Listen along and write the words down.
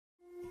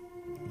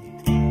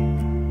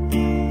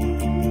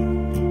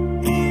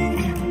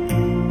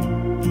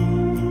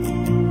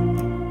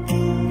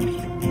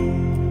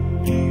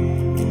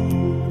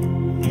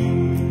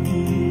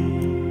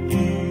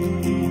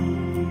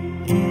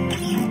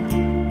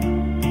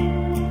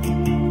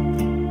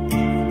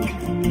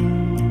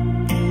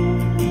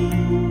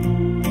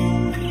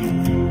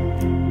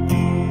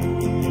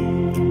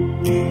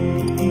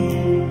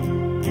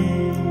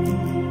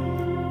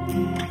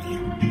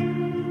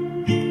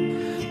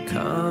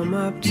come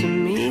up to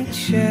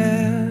meet you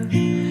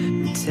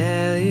and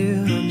tell you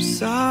I'm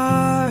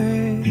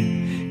sorry.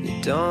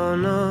 You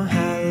don't know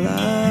how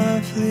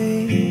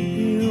lovely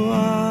you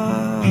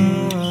are.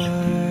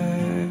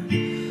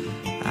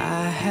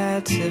 I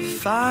had to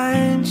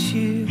find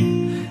you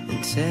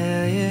and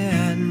tell you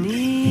I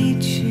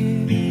need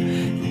you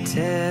and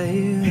tell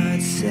you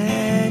I'd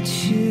set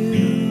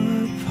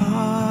you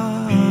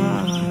apart.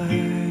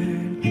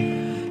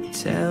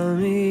 Tell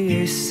me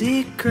your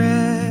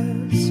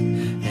secrets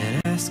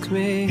and ask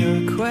me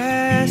your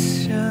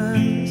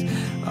questions.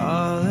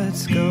 Oh,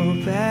 let's go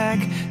back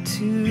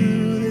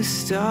to the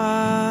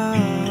start.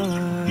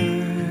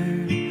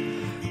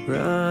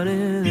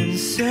 Running in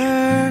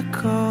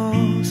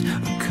circles,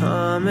 or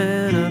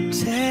coming up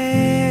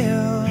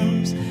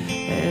tails,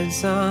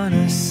 heads on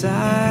a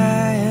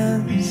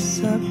science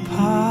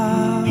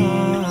apart.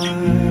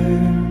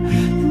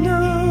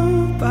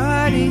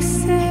 Nobody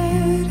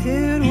said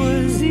it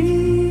was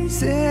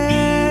easy.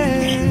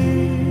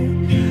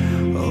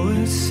 Oh,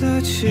 it's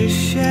such a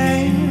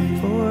shame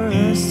for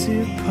us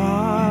to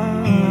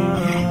part.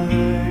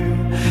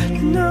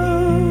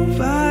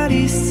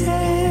 Nobody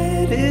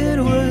said it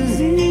was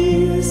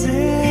easy.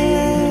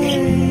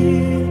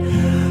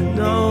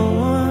 No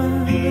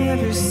one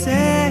ever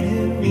said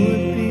it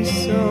would be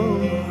so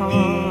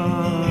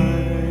hard.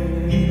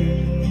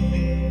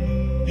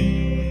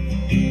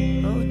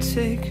 Oh,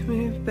 take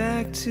me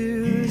back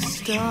to the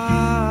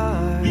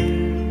start.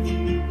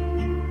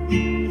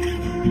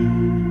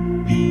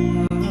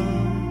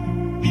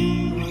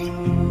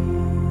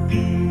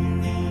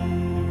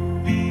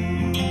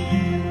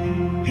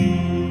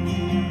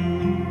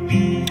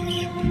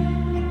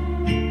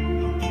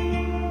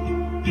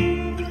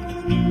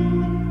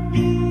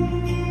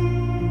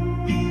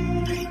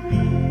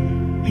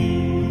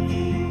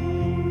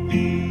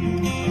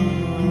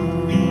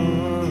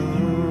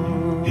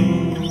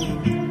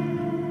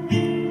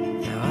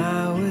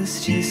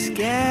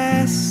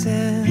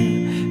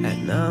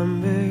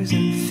 Numbers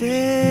and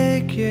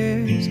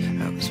figures,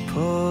 I was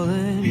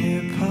pulling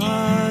your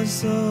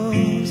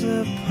puzzles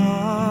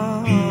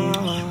apart.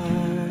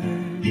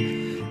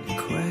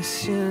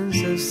 Questions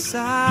of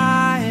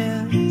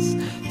science,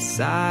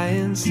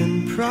 science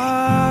and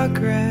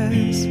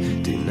progress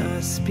do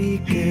not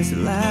speak as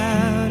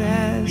loud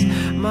as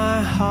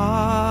my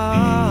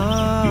heart.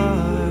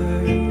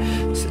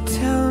 So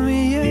tell me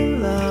you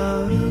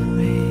love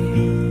me,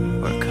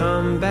 or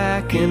come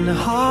back and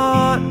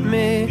haunt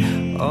me.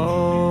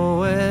 Oh,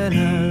 when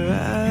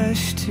I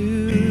rush to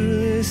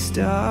the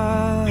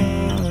start,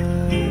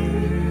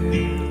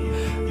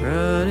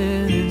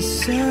 running in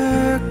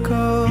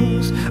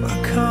circles, or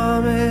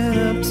coming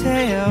up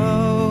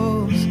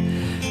tails,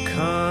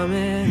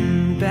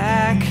 coming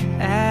back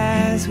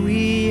as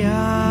we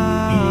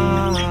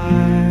are.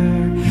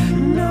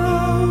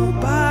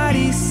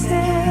 Nobody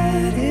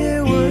said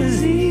it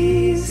was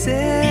easy.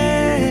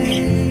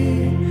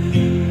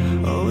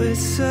 Oh, it's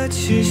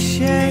such a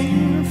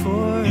shame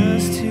for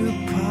us to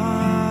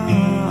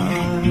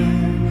part.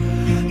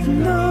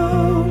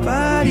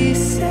 Nobody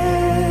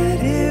said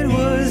it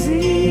was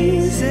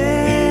easy.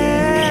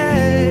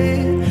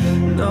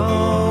 No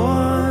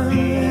one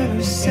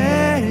ever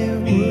said it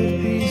would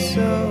be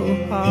so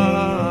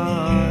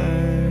hard.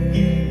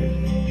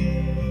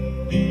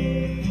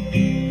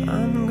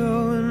 I'm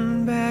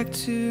going back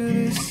to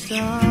the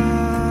start.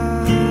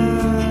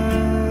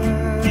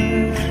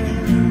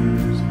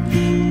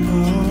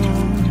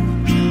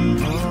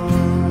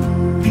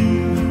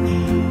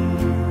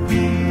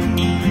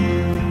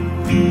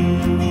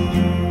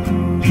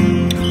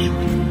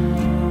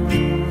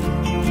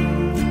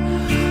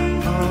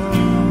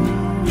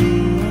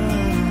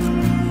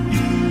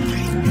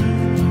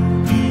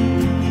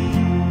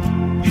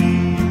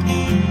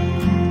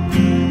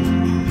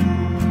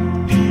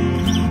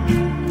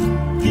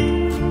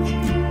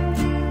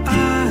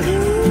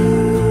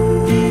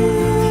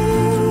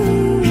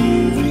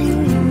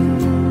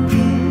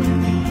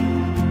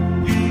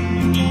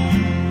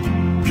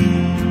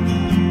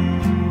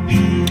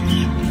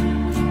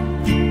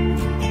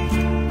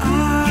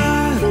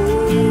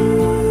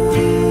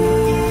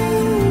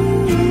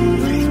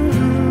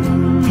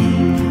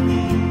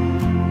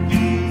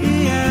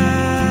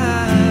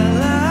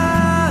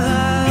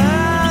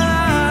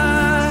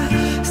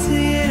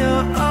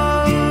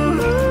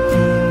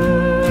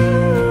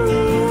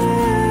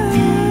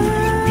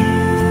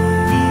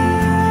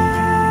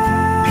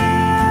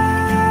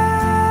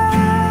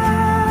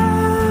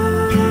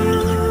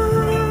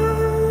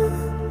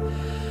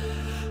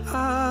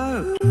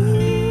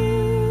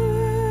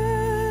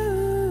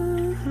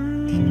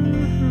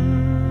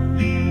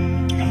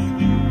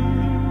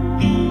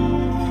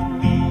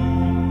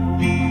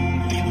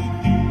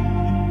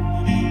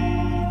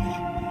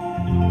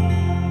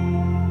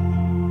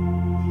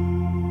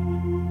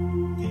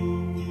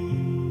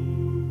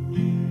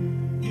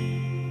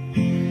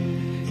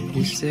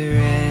 Is there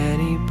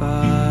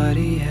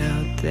anybody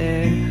out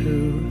there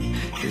who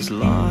is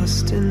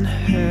lost and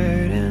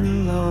hurt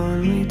and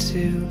lonely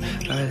too?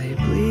 Are they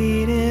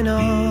bleeding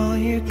all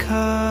your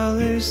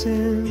colors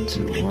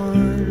into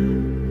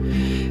one?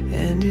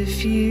 And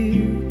if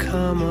you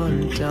come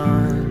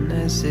undone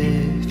as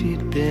if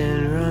you'd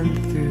been run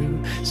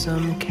through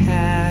some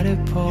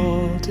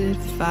catapult, it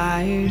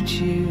fired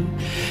you.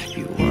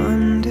 You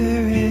wonder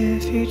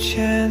if your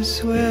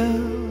chance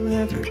will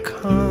ever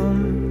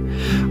come,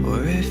 or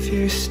if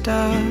you're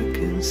stuck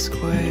in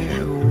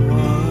square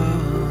one.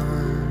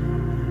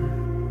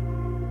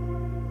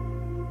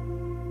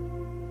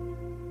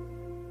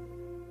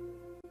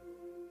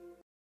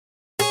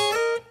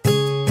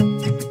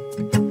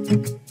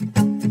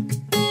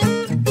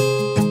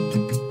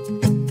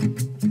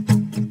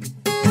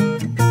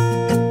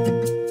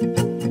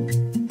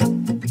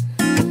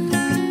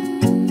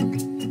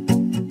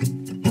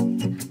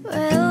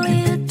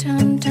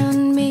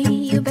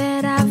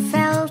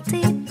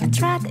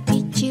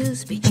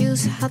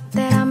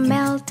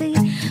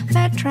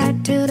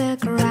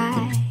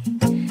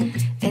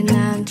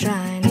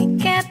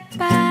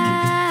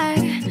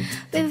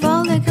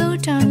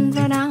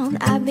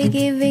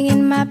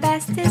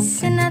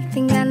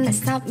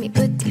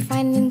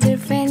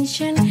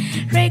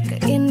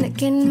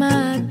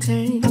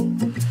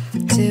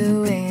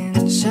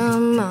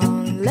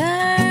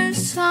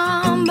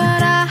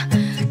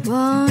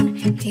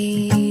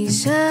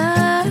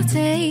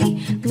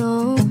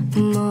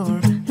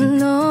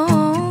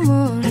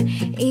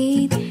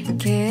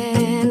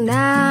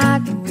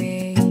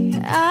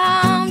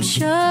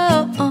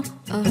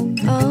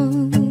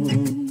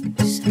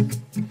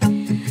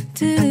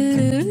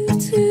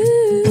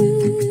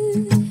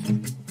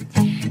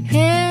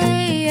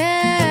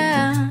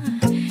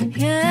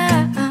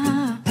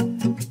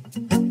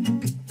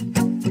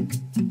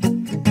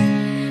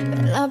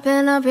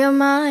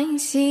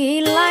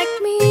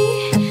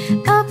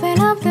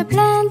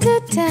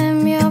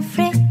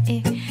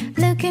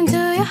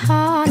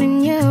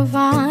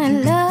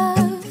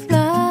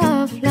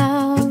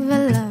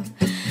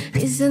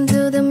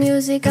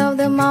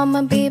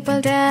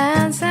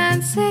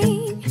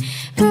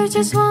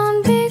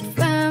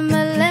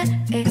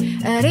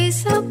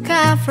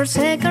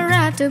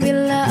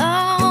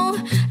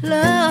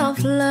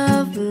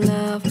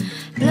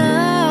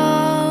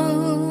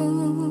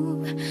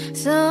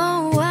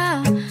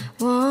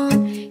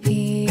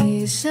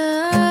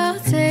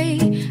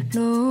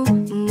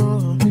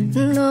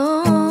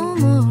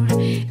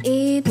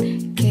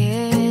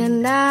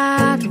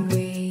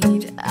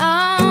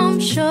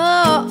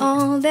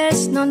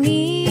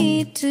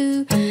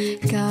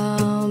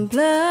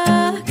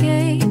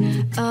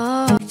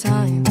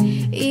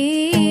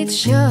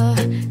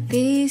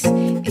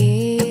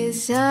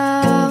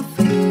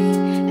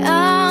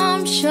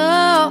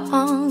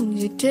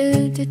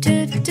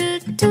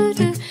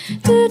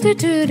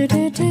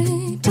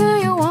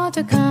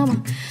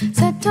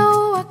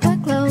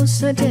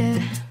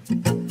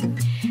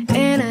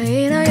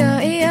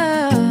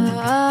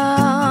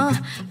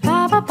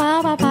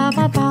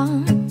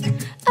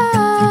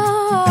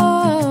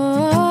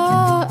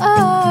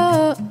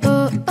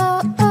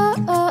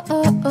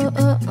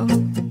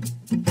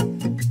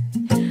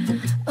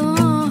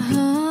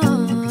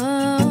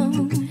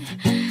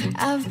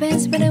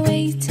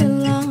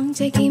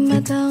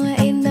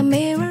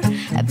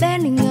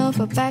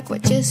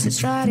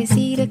 Try to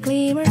see the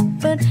clearer,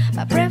 but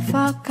my breath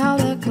fog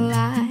color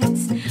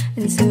collides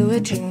into a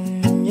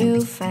dream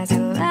you fancy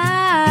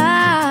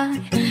lie.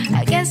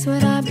 I guess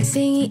what I've been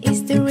singing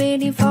is the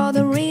ready for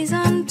the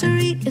reason to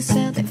read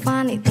yourself and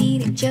find it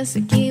needed just to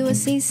give a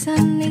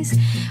season is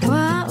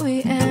what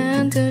we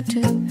enter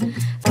to.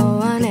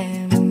 Oh, an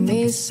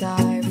enemy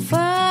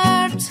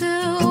cipher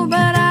too,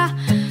 but I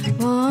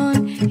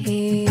want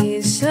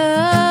his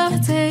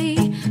day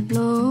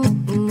no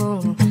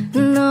more,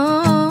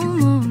 no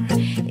more.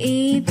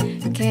 It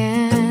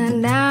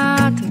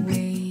cannot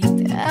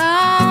wait.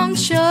 I'm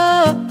sure.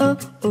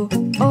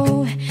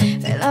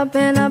 Well,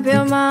 open up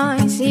your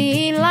mind,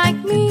 see it like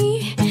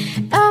me.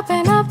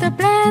 Open up the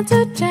plan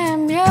to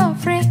jam your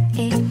free.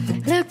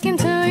 Look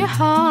into your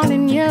heart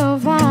and you'll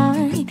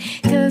find.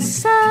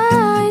 'Cause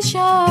I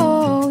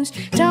shows.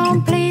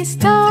 Don't please,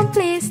 don't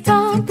please,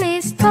 don't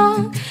please,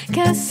 don't.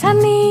 'Cause I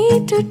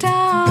need to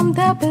down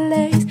the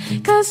place.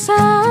 'Cause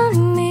I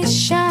need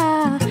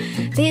shy.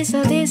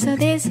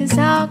 This is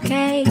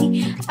okay,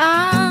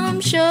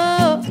 I'm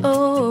sure.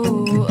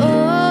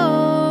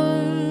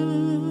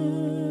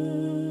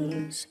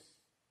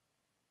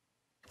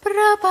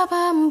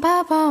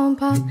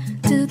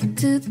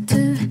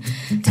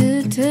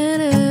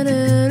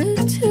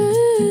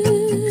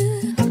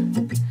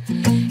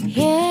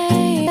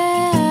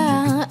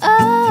 Yeah,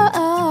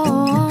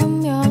 oh,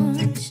 I'm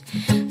yours.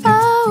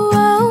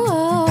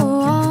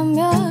 Oh, I'm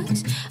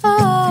yours.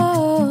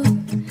 Oh,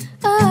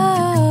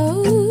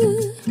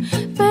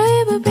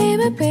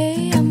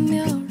 baby, I'm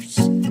yours.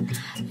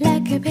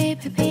 Like a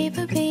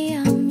baby,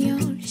 I'm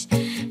yours.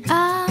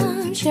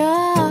 I'm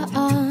yours.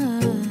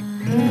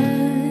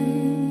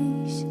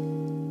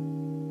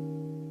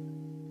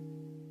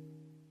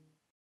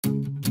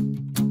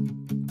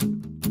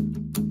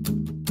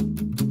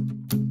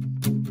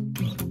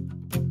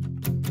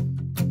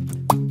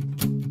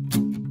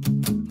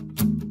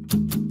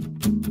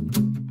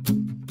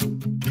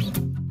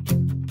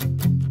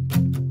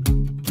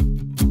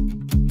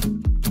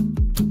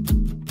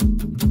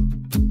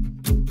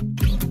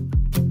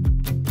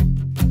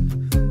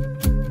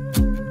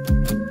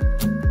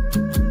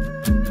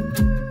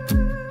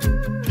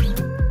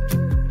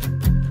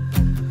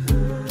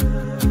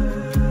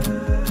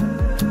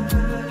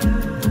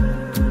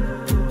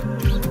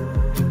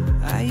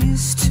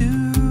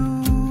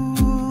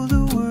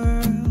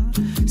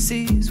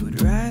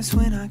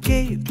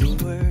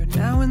 the word.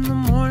 Now in the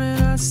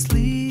morning I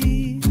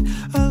sleep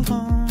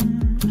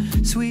alone,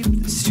 sweep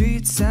the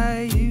streets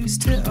I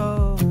used to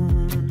own.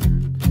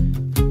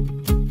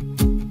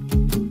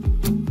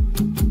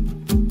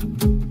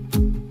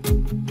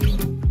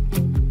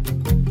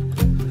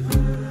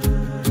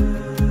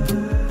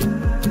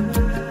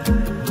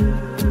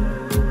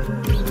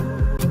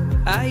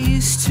 I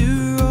used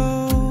to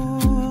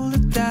roll the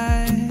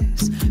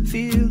dice,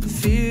 feel the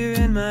fear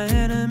in my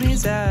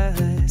enemy's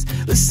eyes,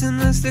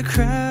 listen as the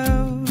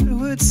crowd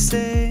would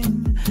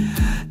sing.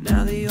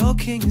 Now the old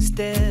king is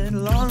dead,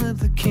 long live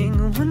the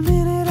king. 1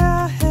 minute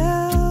I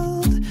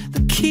held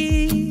the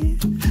key,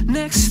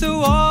 next the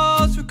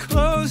walls were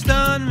closed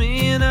on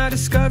me, and I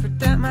discovered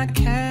that my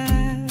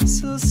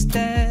castle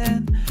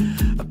stand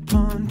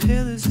upon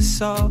pillars of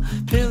salt,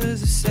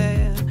 pillars of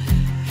sand.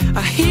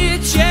 I hear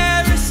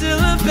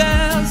Jerusalem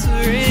bells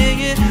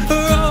ringing,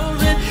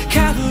 Roman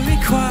cavalry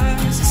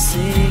choirs are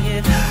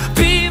singing.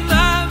 Be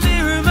my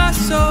mirror, my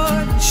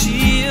sword and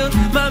shield,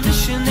 my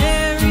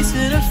missionaries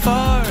in a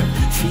foreign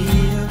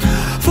field.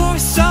 For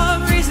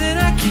some reason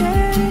I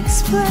can't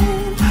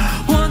explain,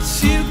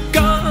 once you've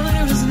gone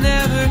it was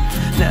never,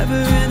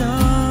 never an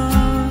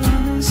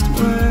honest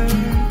word.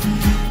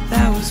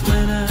 That was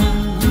when I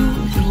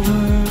ruled the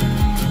world.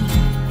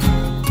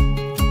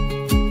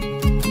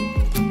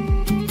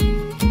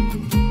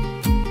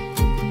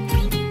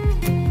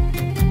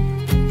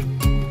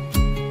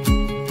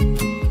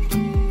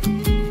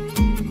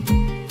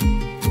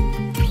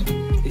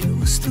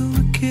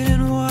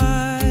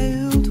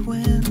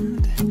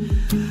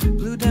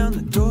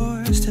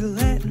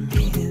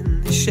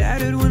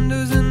 Shattered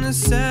windows and the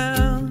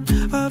sound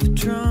of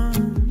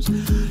drums.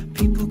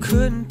 People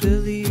couldn't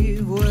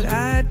believe what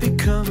I'd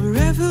become. A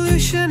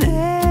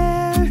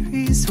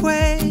revolutionary's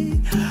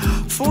way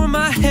for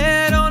my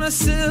head on a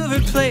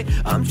silver plate.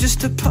 I'm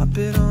just a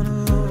puppet on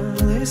a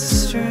lonely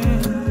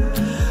string.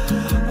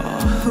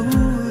 Oh, who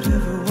would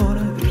ever want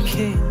to be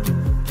king?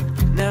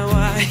 Now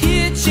I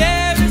hear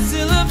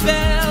Jerusalem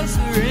bells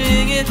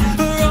ringing,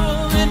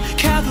 Roman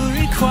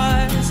cavalry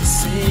choirs are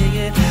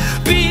singing.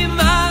 Be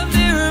my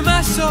mirror,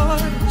 my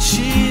sword and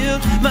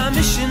shield, my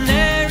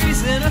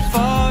missionaries in a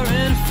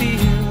foreign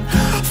field.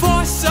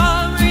 For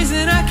some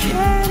reason I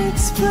can't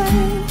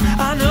explain,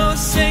 I know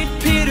St.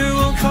 Peter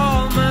won't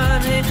call my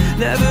name.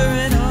 Never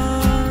an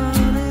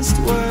honest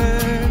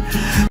word,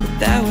 but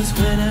that was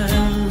when I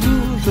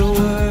ruled the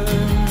world.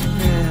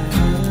 Yeah.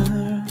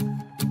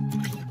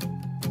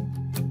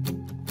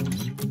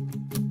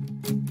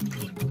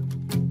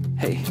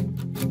 Hey,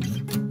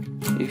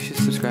 you should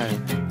subscribe.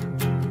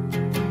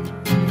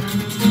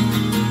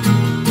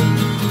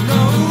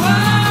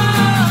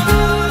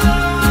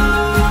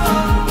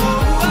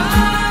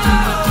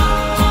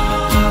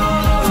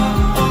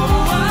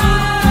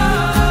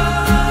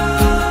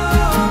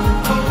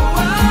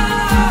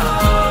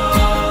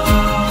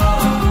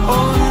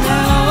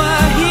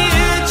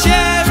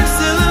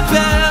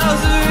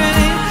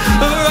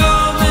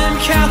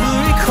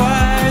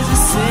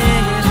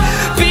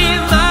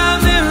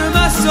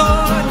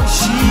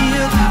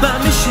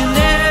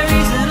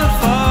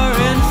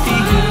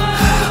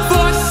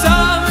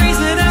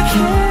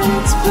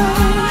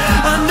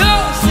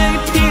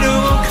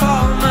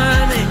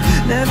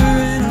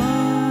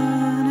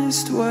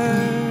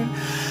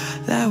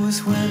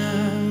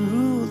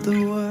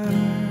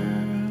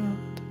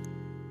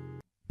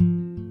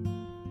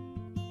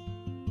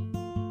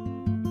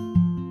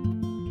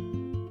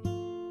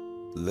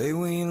 Lay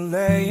where you're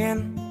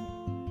laying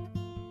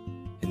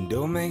and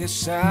don't make a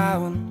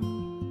sound,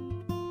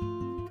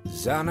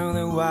 'cause I know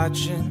they're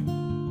watching.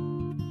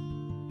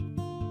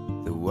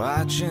 They're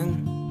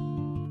watching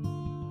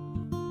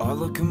all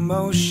the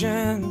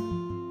commotion,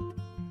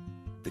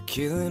 the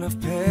killing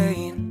of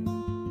pain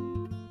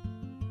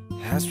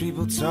has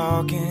people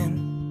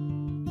talking,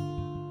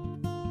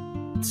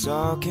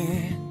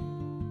 talking.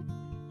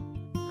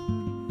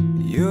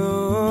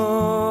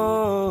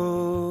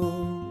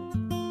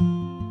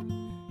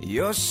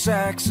 Your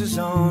sex is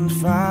on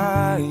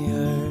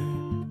fire,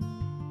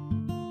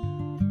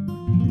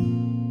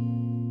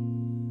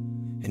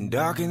 and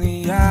dark in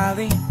the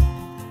alley,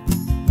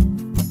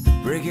 the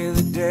break of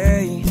the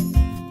day,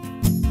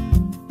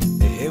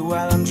 they hit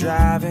while I'm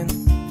driving,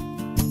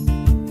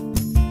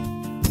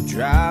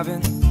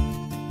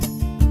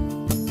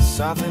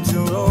 soft lips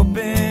are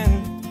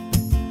open,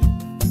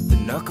 the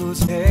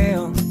knuckles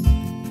pale,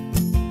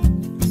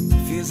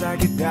 feels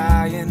like you're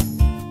dying.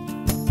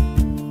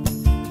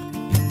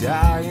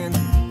 Dying.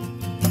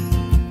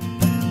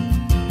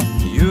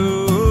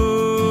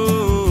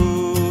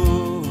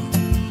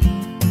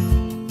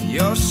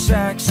 Your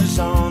sex is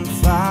on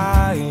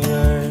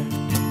fire,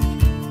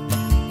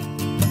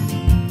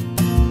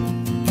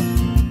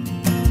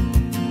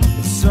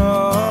 so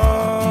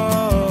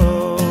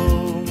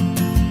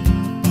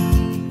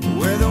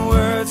where the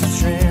words are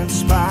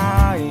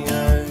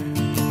transpire,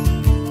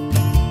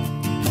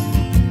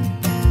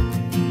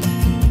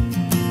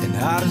 and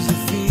how does the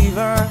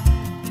fever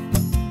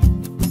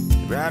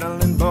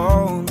rattling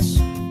bones,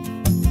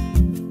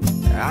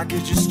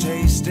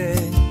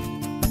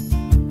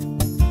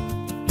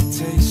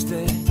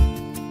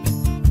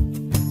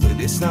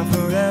 not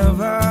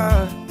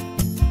forever,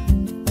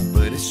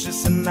 but it's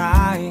just a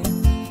night.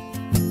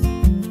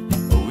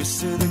 Oh,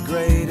 it's to the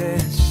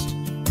greatest,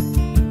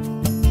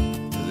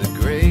 the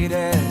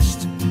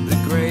greatest, the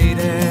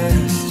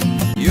greatest.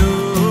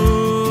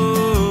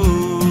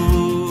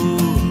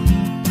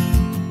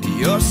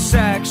 Your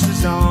sex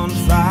is on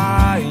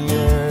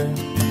fire.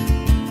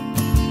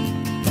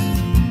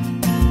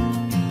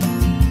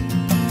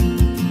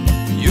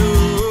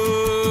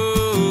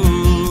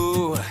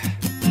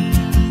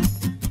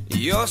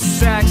 Your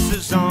sex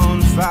is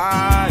on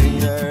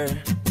fire.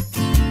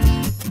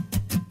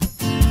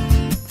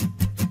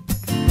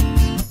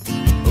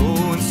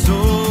 Oh, and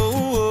so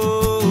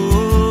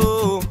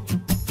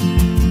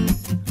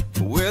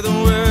where the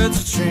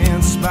words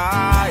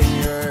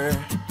transpire.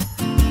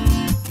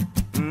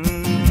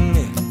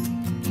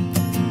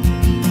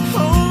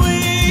 Oh,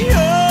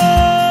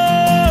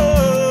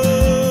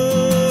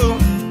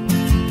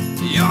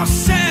 your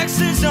sex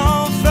is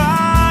on fire.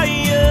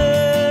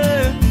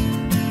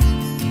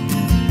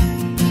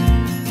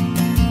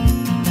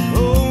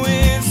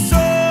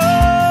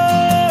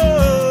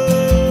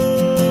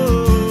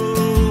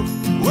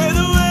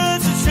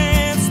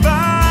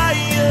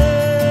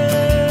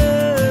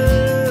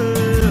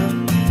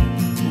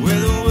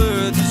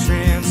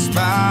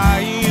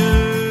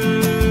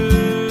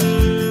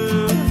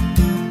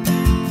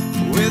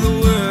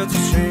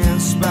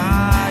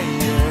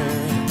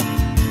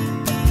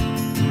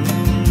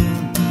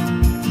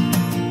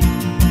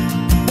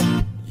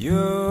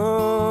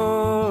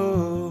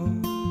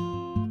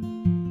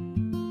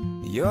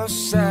 Your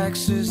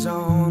sex is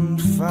on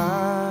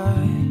fire.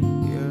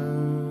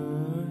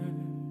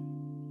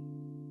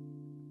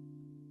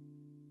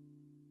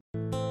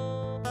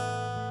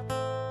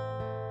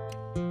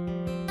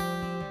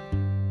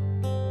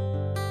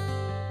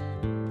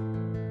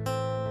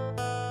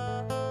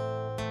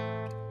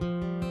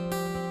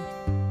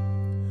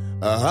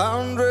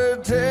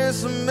 100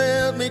 days have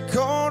made me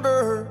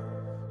colder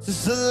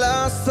since the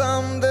last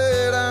time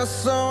that I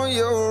saw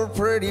your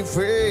pretty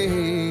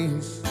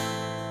face.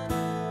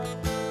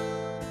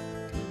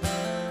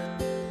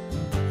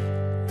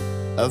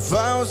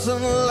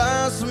 1,000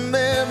 lies have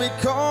made me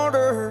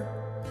colder,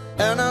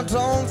 and I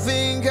don't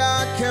think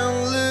I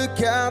can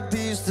look at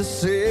these the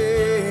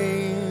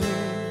same.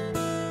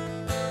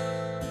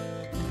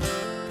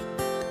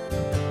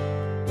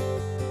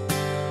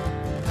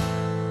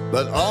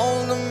 But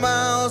all the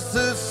miles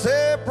that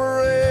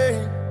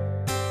separate,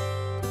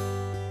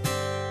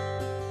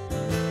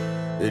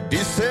 they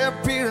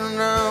disappear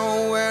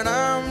now when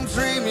I'm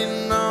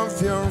dreaming of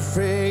your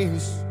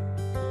face.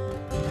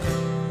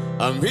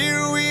 I'm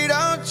here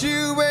without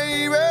you,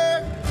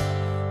 baby,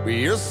 but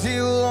you're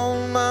still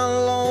on my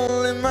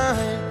lonely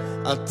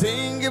mind. I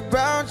think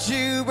about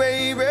you,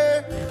 baby,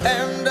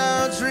 and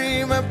I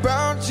dream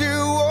about you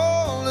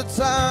all the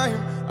time.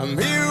 I'm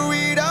here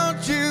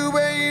without you,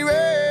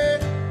 baby,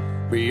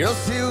 but you're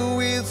still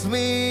with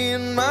me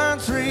in my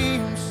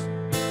dreams.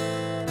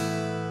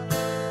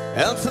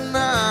 And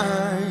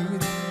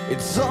tonight,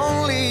 it's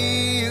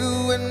only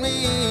you and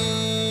me.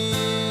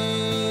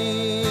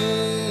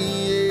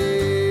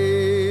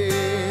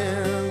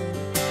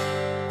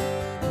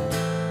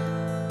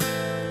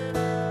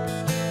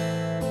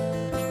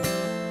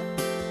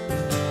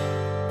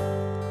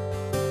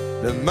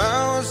 The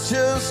miles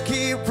just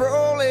keep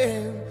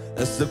rolling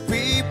as the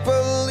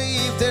people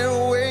leave their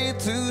way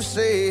to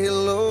say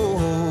hello.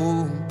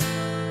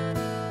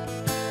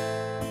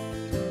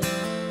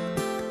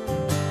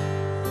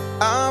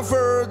 I've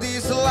heard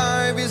this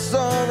life is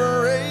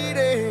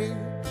overrated,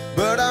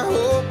 but I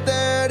hope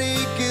that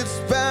it gets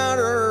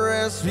better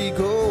as we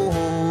go.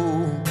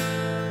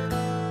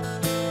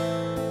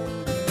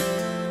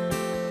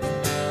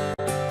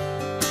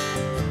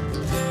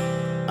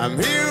 I'm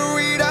here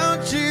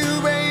without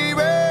you,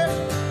 baby,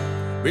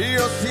 but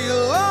you're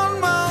still on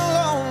my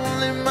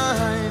lonely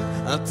mind.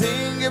 I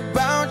think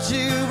about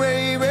you,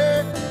 baby,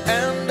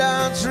 and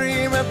I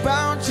dream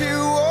about you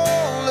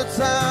all the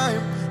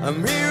time.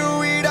 I'm here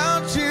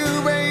without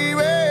you,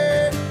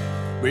 baby,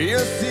 but you're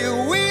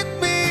still with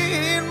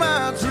me in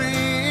my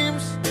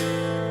dreams.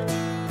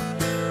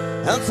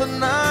 And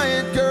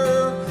tonight,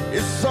 girl,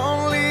 it's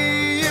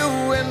only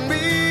you and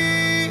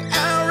me.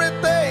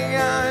 Everything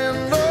I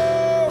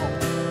know,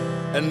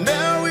 and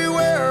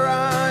everywhere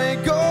I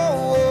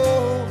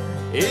go,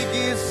 it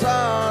gets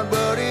hard,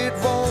 but it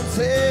won't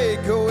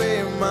take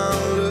away my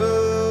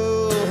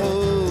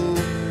love.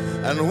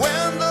 And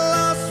when the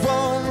last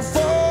one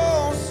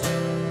falls,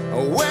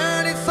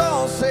 when it's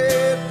all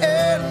said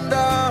and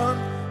done,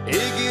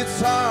 it gets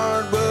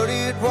hard, but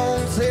it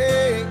won't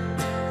take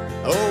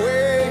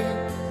away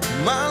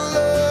my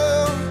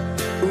love.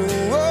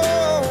 Ooh, oh,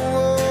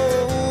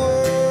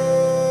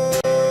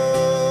 oh,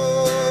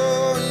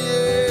 oh,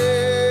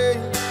 yeah.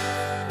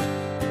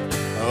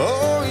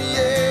 Oh,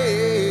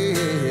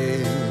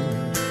 yeah.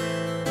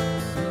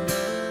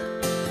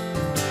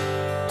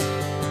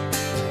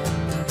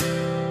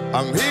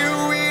 I'm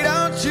here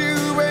without you,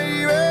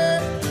 baby,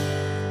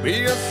 but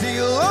you're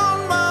still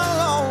on my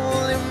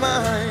lonely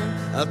mind.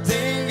 I I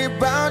think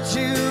about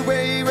you,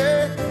 baby,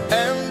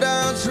 and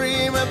I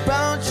dream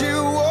about you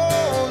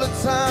all the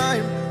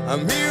time.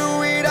 I'm here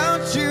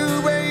without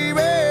you, baby,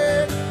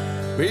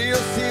 but you're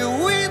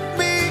still with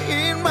me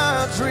in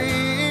my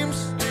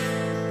dreams.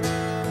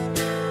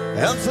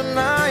 And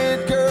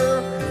tonight,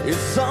 girl,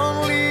 it's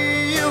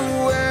only you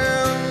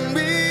and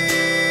me.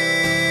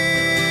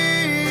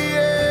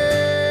 Yeah.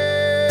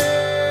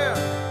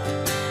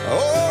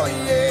 Oh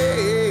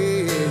yeah.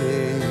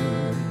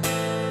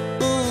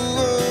 Ooh,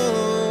 oh,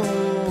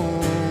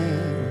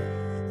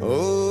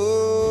 oh.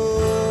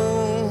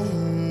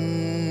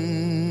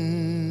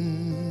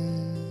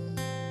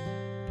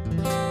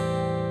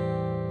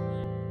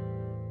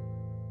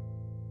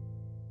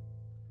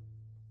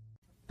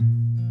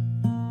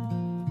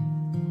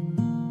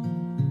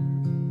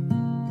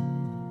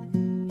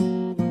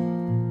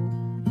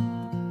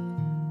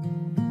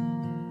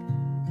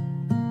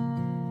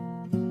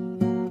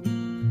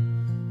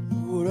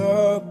 Put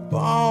up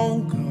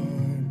on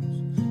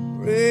guns,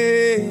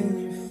 bring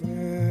your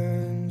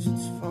friends.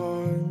 It's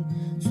fun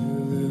to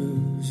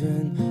lose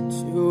and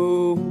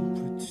to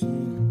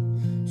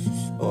pretend.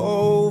 She's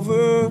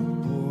overboard,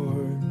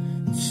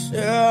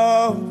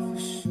 self-assured.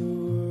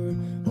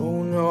 Oh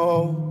no,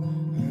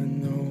 I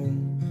know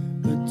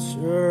the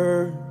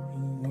turning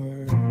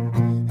word.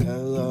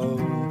 Hello,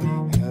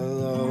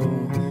 hello,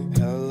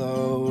 hello,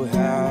 hello,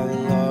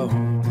 hello,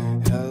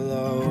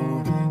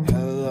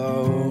 hello,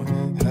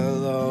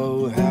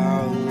 hello,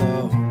 hello,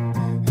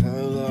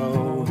 hello,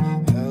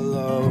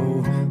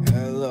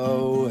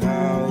 hello,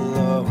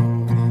 hello,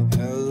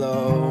 hello,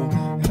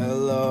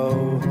 hello,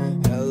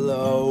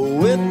 hello.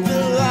 With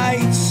the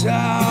lights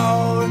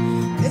out,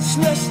 it's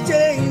less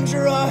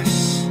dangerous.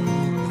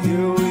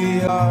 Here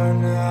we are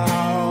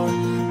now,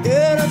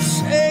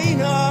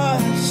 entertain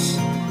us.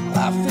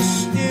 Life is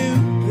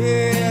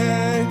stupid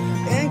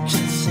and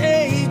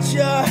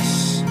contagious.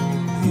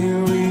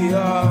 Here we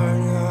are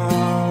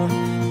now,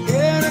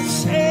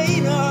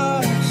 entertain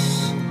us.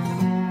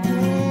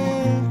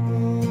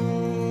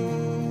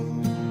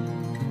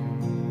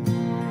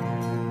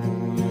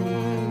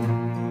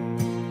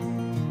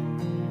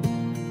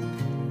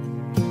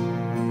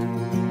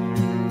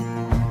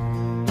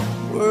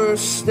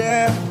 Worst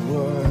at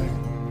what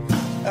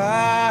I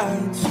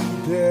do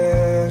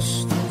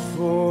best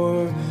for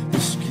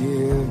this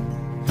kid.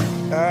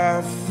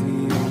 I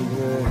feel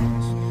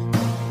this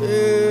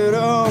bit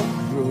of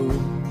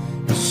root.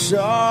 It's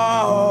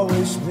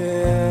always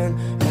been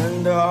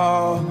and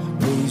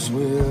always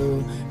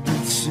will be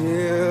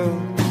till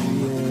the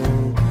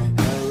end.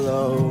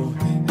 Hello,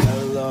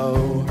 hello,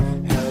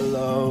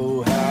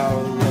 hello,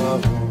 hello,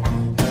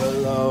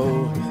 hello,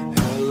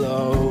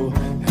 hello,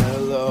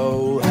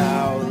 hello, hello,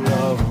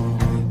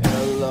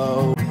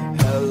 hello,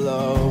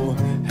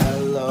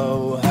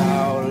 hello,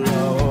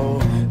 hello,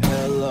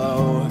 hello,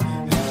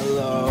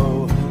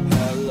 hello,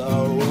 hello.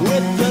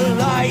 With the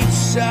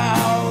lights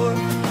out,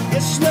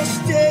 it's less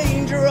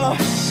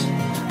dangerous.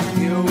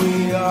 Here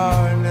we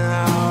are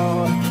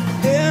now,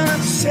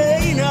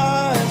 entertain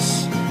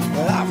us.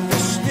 Life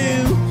is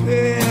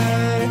stupid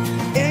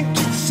and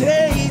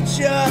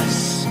contagious.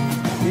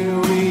 Here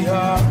we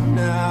are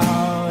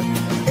now,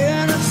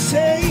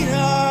 entertain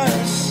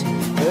us.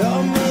 A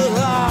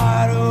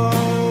mulatto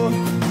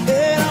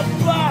in a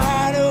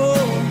bottle,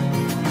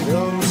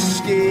 a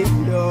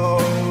mosquito,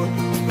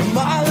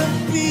 my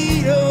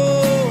libido.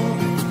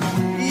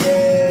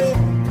 Yeah.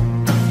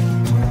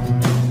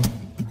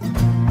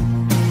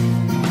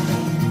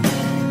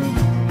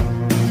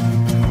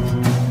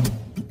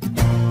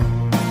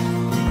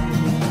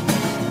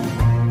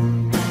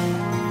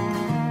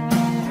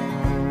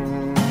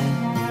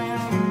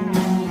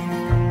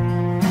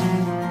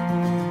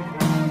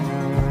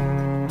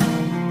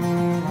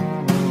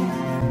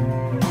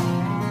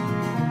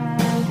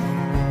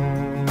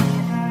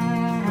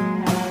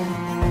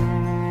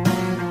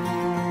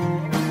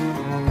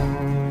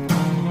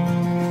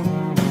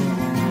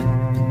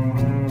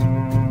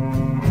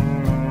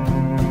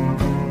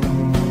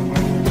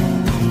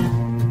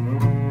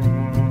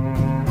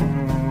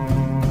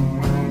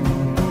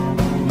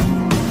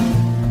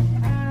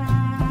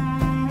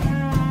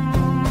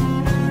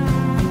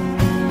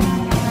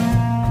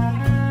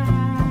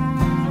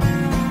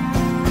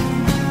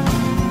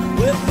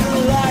 With the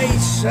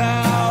lights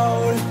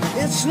out,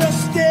 it's less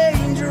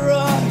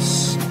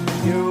dangerous.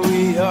 Here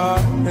we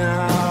are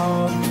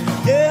now,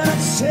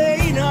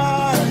 entertain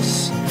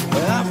us.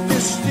 Life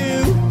is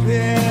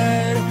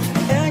stupid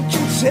and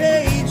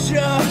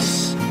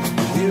contagious.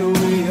 Here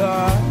we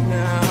are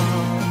now,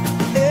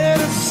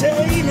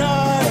 entertain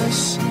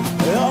us.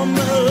 A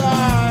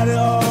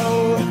mulatto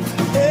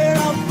in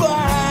a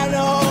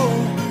bottle,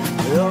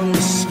 a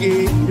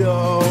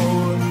mosquito,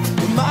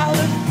 my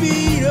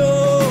libido.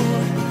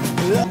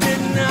 A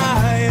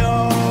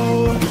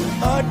denial,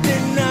 a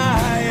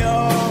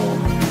denial,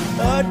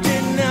 a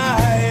denial.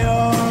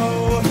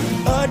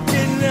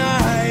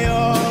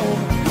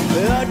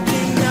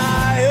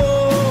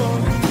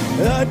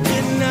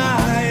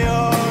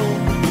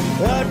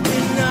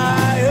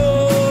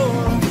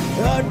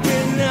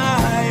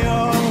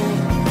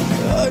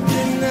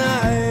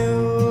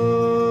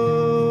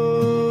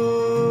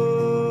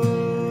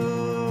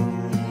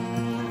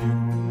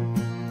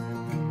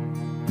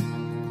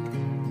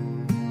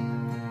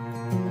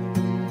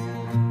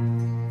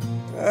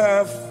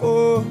 I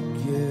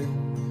forget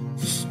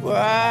just why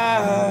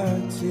I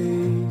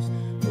taste.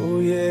 Oh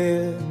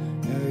yeah,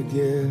 I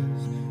guess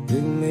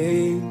it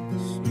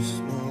makes me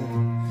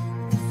smile.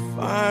 I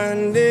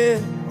find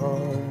it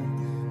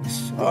hard,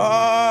 it's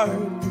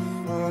hard to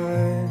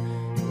find.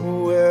 Oh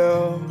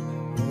well,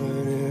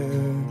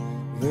 whatever,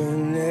 never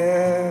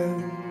mind.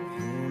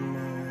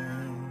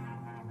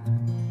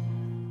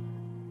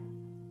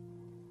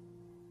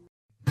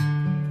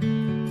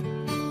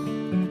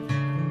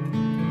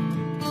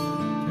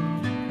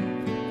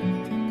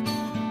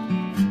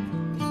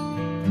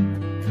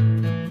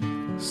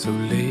 So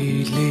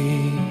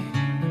lately,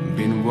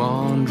 been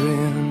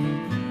wondering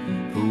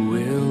who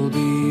will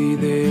be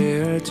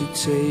there to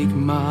take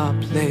my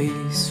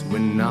place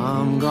when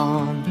I'm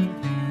gone.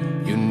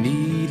 You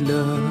need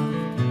love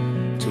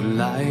to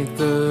light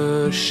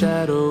the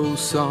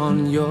shadows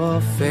on your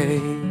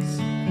face.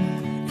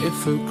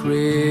 If a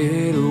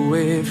great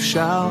wave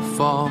shall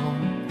fall,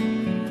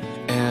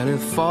 and it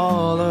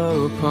fall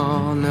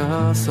upon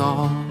us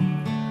all,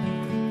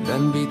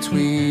 then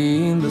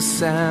between the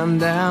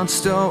sand and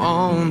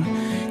stone,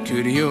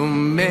 could you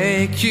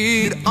make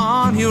it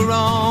on your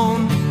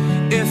own?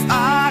 If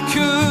I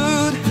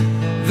could,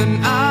 then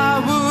I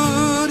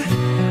would.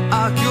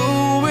 I'll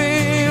go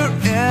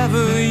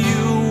wherever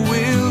you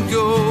will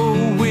go,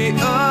 way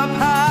up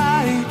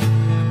high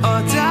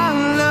or down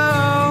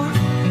low.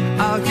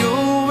 I'll go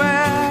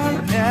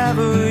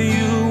wherever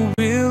you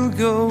will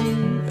go,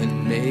 and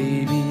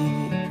maybe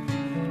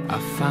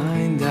I'll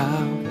find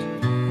out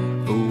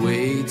a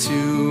way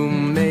to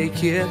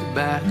make it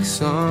back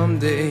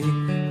someday,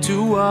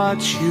 to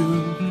watch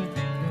you,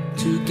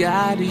 to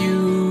guide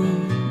you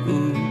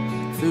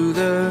through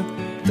the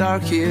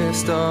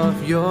darkest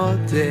of your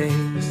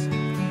days.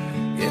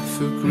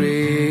 If a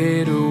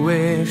great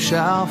wave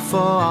shall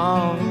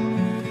fall,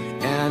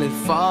 and it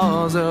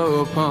falls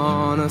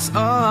upon us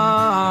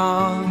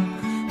all,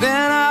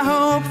 then I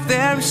hope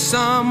there's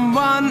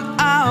someone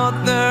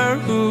out there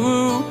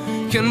who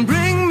can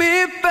bring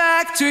me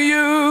back to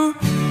you.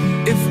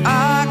 If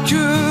I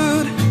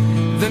could,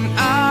 then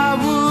I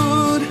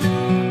would.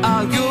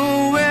 I'll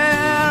go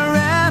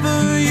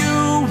wherever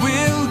you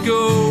will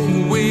go,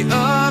 way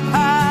up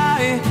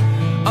high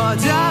or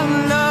down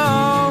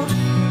low.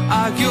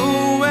 I'll go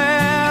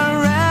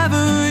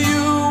wherever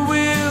you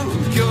will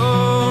go.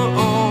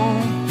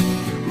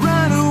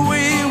 Run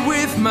away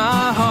with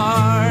my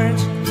heart,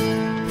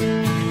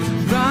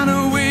 run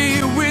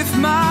away with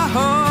my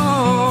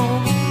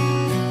hope,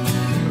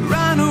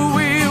 run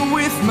away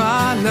with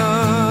my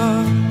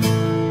love.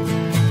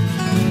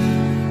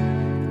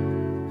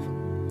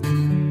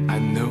 I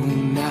know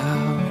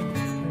now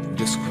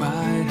just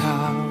quite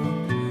how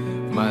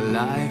my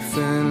life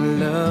and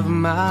love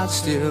might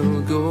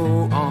still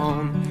go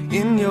on.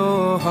 In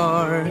your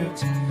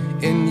heart,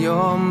 in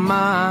your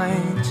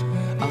mind,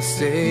 I'll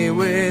stay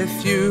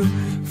with you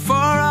for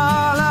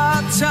all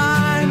our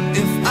time.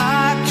 If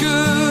I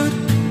could,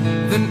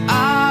 then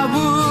I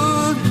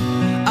would.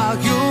 I'll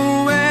go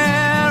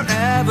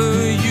wherever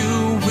you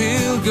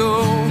will go,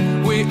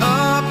 way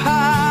up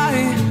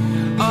high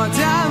or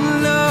down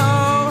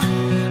low.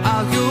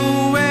 I'll go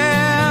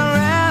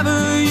wherever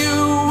you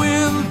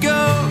will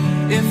go.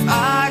 If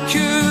I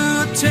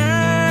could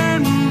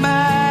turn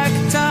back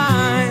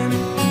time,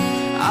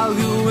 I'll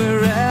go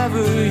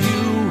wherever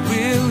you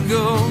will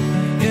go.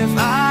 If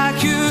I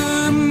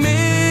could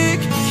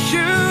make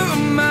you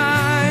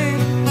mine,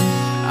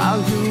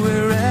 I'll go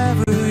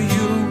wherever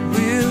you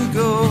will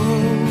go.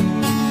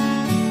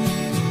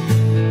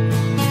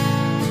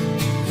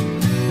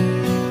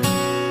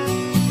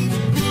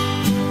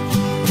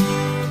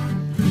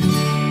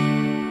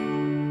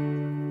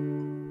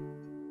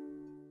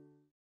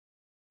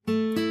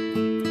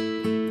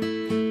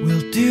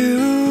 We'll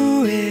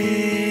do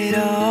it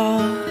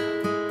all,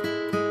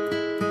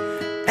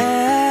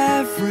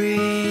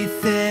 everything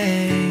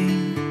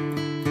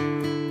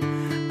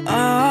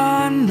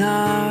on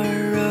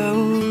our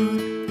own.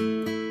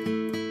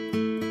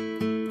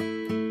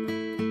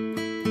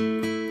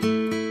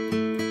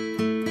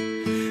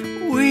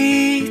 We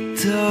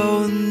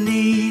don't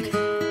need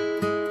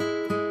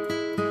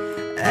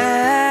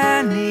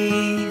anything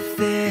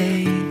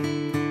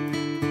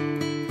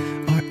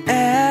or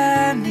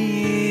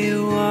anyone.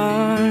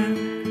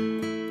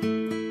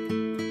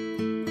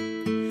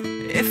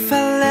 If I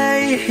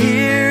lay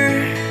here,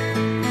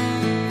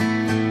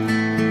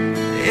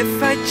 if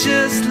I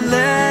just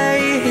lay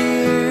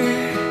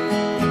here,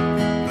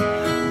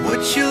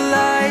 would you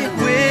lie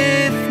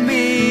with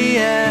me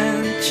and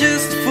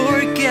just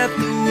forget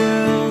the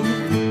world?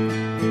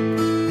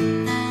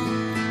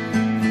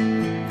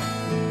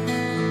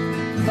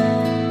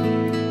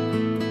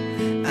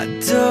 I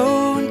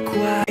don't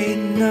quite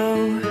know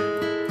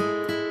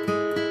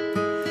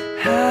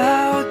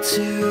how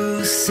to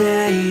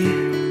say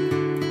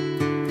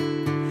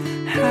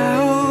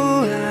how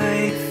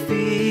I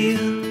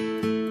feel.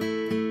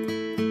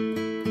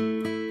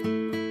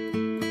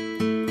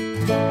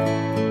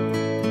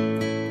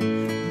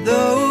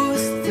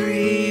 Those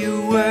 3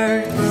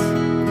 words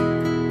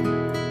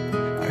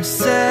are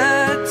said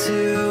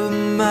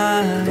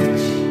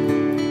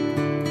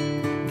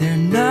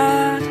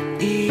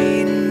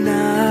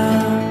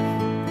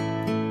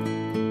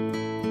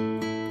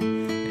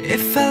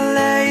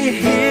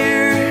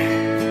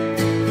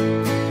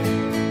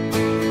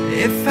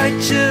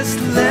just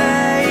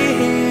lay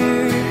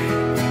here,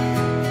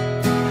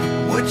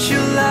 would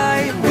you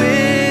lie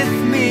with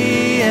me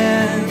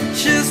and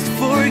just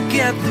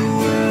forget the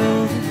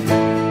world?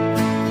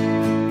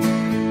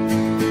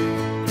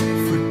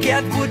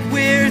 Forget what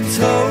we're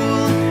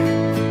told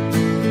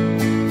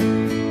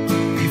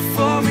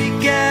before we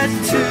get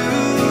too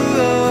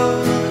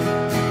old.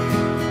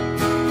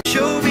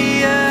 Show me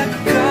a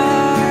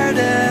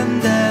garden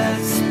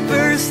that's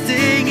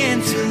bursting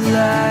into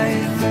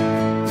life.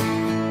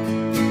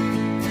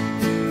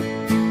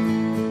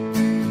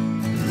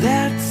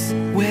 Let's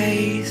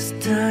waste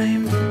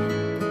time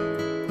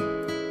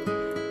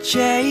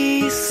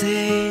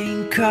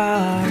chasing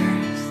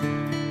cars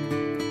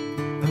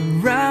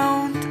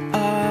around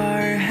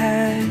our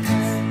heads.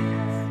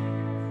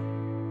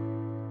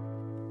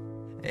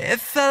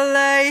 If I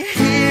lay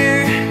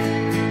here,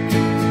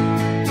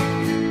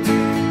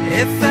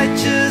 if I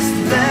just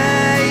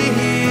lay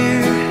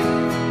here,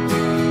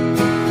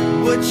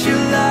 would you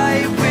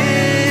lie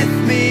with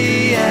me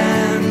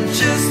and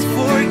just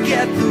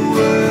forget the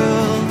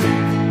world?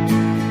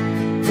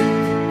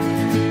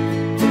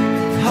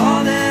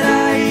 All that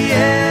I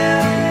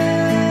am,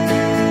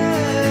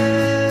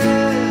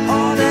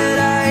 all that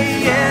I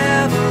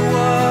ever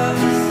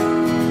was,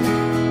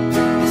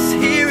 is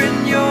here in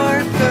your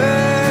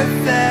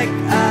perfect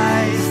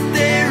eyes.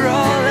 They're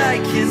all I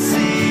can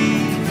see.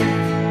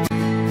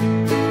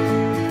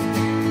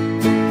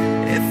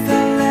 If I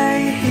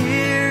lay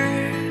here,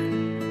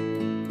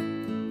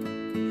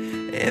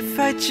 if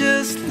I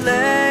just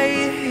lay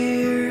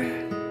here,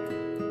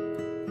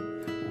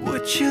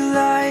 would you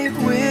lie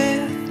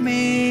with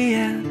me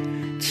and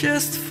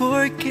just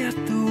forget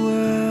the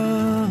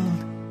world?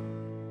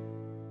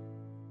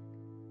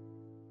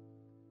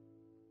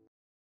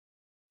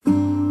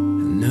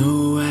 No,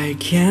 I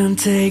can't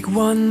take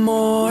one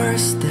more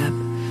step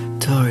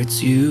towards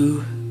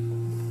you,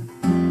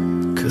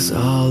 'cause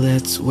all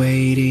that's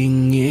waiting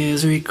is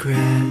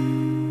regret.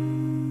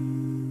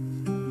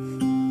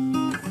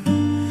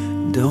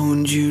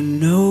 Don't you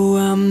know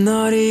I'm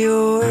not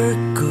your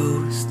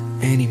ghost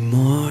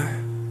anymore?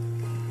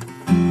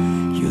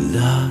 You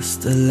lost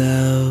the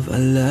love I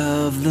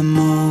love the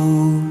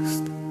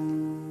most.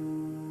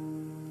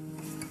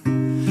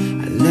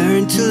 I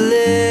learned to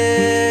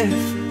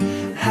live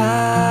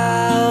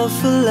half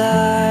a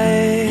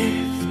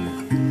life,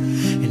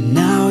 and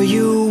now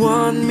you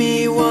want me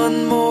one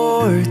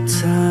more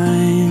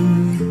time.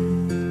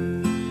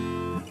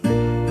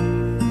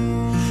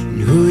 And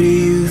who do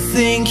you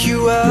think you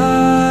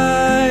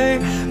are,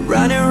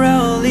 running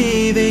around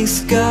leaving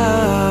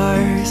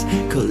scars,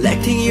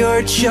 collecting your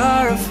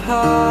jar of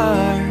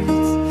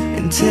hearts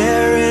and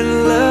tearing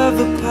love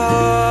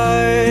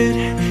apart?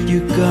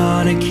 You're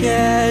gonna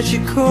catch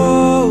a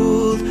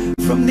cold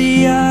from the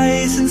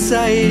ice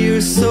inside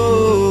your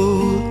soul.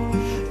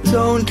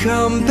 Don't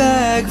come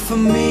back for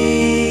me.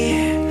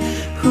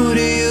 Who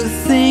do you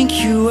think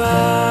you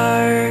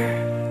are?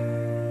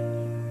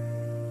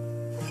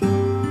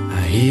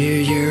 I hear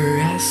you're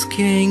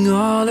asking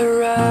all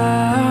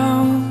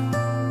around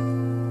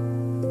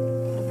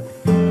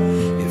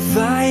if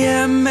I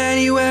am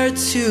anywhere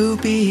to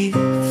be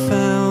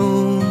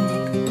found,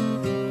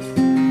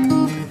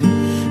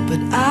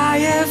 but I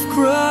have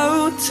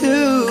grown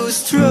too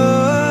strong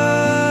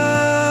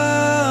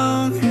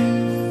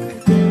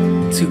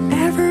to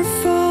ever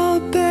fall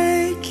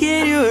back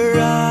in your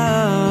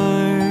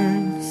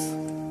arms.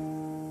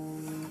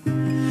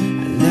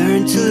 I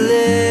learned to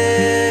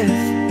live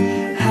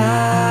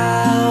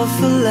half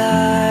a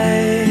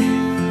life.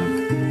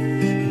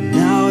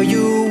 Now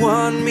you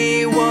want me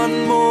one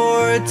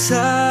more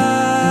time.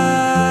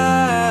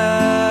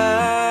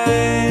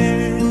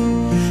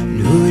 And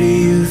who do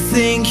you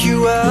think you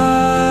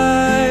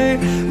are,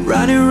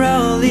 running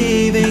around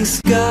leaving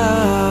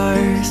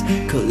scars,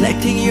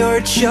 collecting your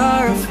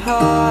jar of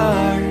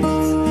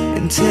hearts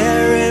and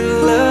tearing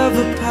love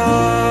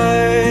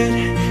apart?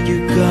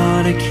 You're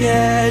gonna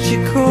catch a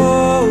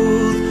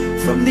cold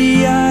from the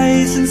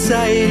ice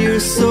inside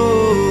your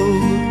soul.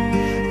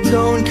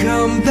 Don't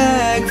come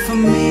back for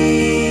me.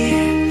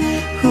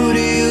 Who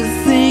do you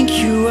think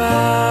you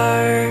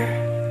are?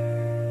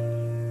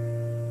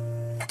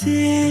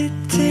 Did it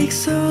take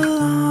so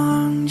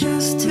long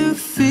just to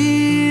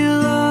feel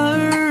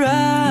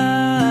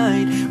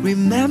alright?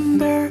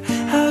 Remember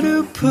how to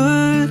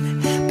put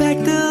back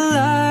the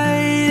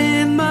light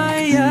in my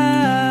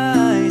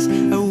eyes.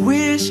 I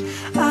wish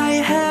I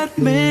had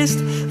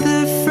missed the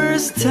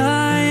first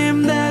time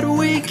that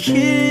we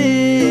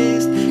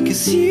kissed,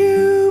 'cause you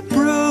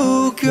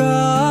broke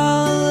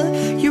all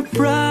your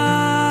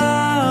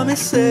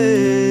promises,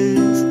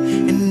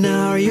 and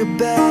now you're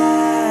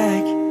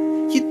back.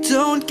 You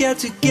don't get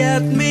to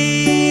get me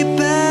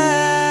back.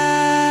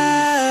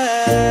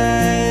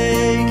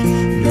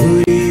 Who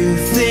do you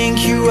think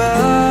you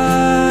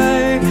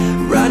are,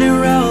 running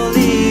around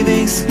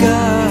leaving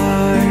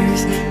scars,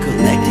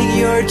 collecting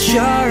your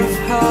jar of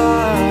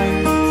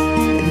hearts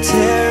and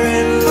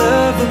tearing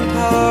love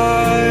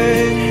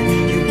apart?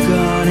 You're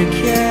gonna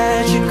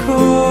catch a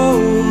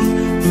cold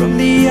from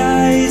the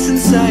ice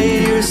inside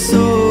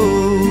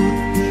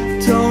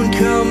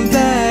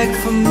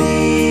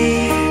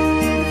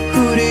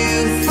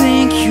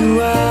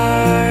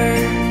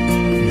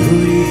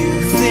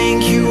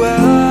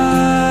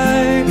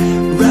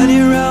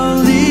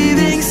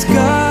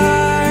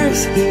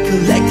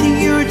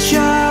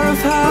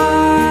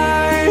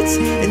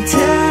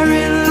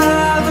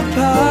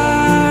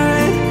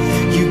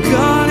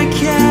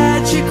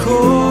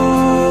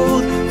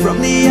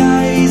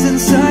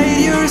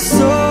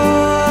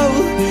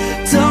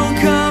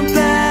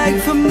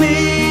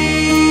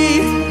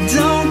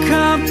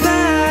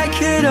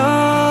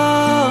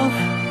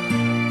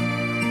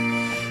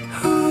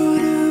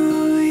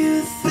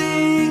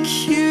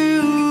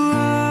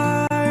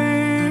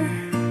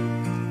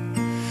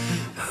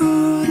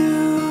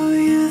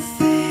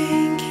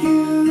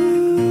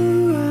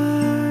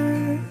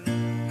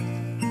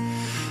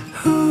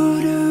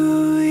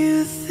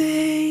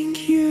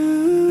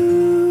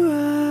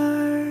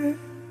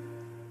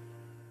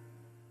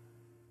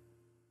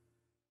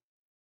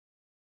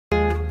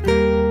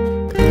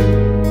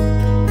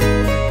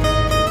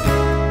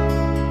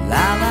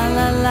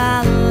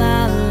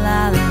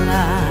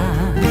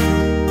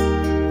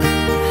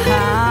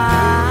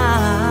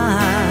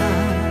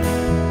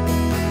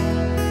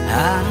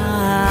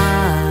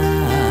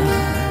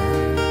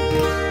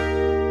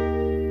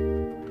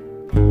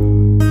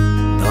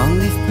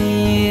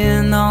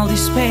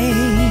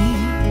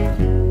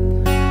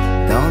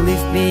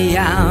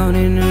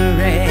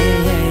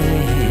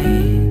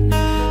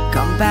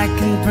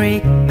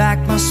break back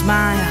my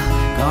smile.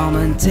 Come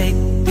and take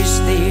these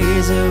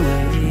tears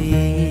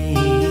away.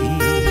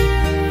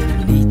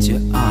 I need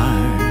your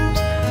arms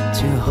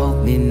to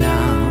hold me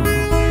now.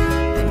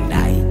 The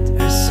night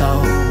is so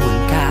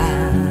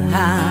unkind.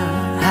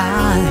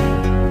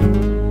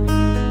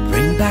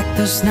 Bring back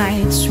those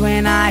nights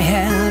when I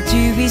held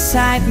you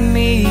beside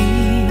me.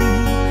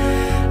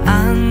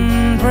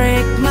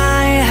 Unbreak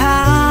my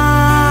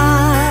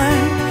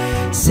heart.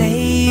 Say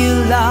you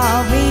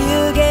love me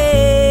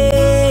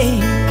again.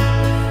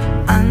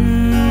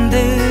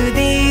 Undo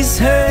this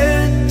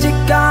hurt to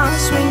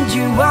cause when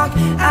you walk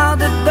out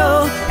the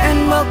door and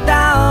walked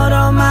out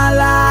of my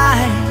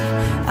life.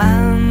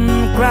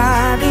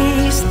 Uncry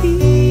these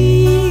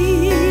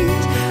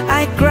tears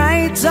I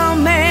cried so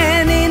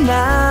many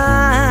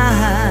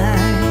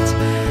nights.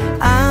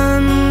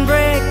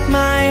 Unbreak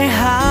my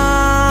heart.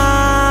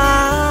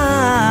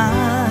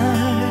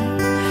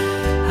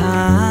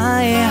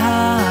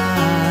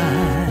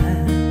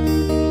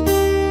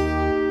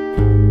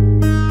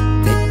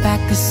 Take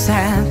back a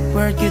sad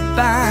word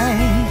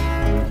goodbye.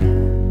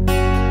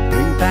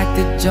 Bring back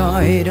the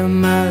joy to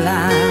my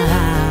life.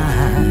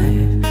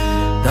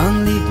 Don't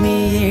leave me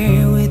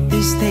here with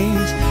these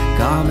tears.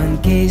 Come and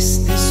kiss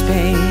this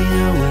pain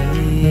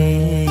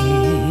away.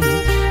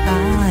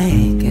 I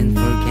can't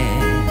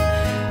forget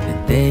the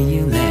day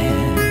you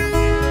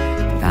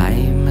left.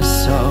 Time is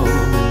so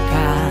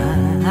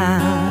unkind,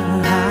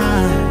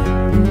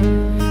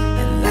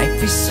 and life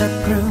is so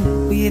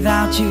cruel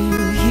without you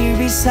here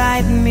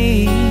beside me.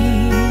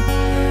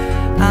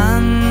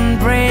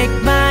 Unbreak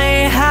my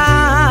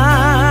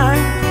heart.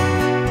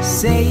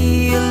 Say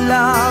you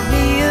love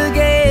me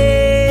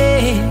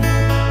again.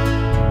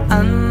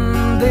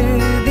 Undo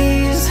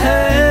this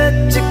hurt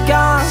to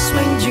cause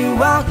when you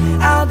walk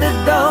out the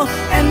door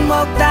and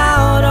walked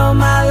out of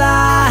my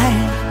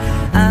life.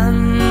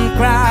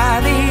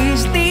 Uncry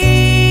these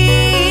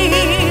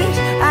tears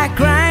I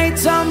cried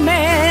so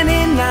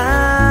many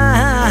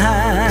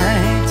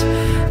nights.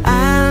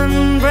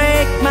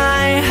 Unbreak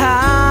my heart.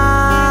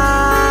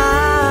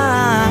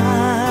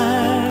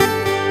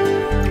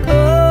 Oh,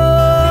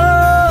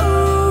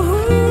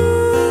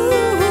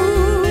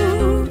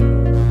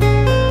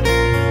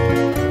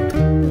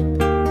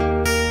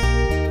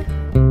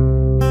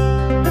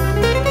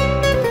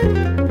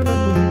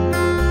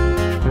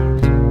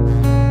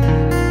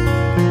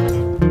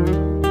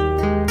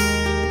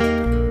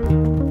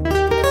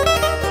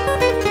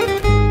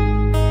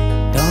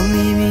 don't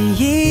leave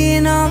me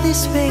in all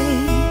this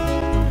pain.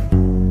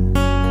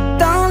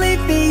 Don't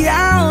leave me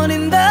out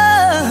in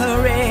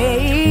the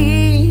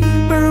rain.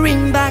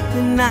 Bring back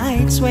the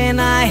nights when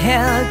I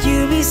held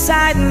you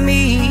beside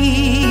me.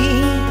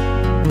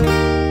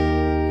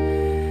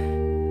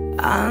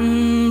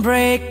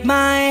 Unbreak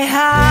my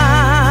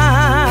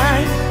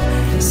heart.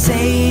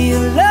 Say you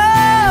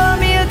love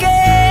me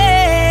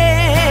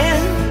again.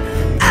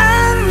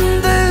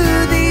 Undo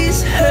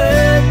this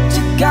hurt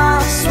to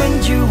cause when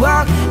you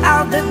walk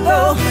out the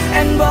door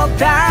and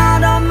walked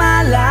out of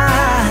my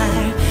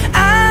life.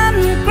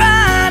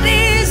 Uncry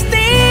these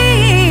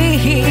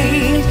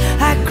tears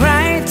I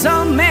cried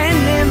so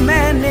many,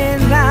 many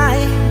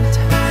nights.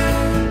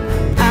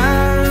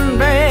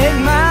 Unbreak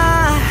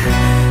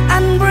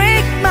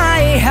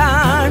my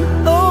heart.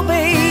 Oh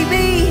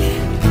baby,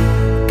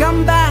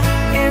 come back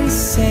and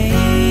say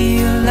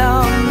you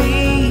love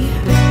me.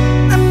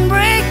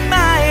 Unbreak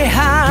my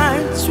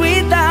heart,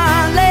 sweet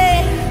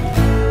darling.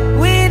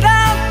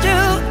 Without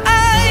you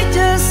I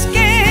just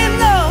can't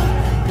go.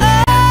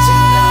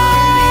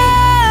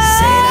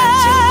 Say that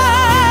you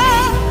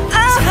love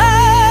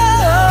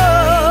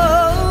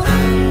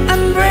me.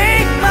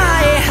 Unbreak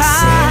my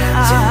heart.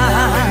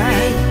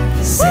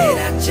 Say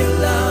that you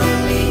love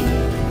me.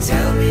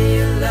 Tell me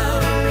you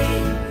love me.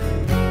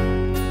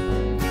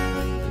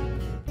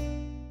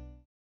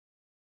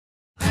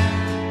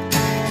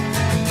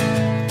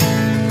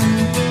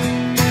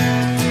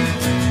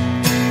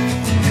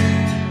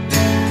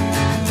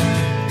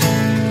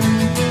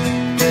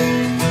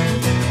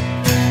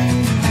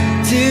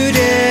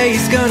 Today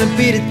is gonna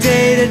be the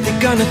day that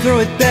they're gonna throw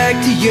it back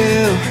to you.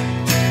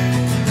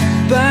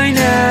 By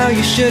now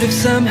you should have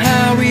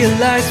somehow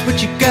realized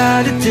what you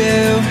gotta do.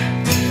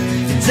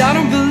 And I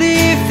don't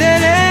believe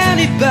that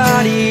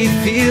anybody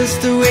feels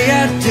the way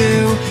I do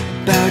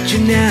about you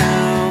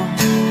now.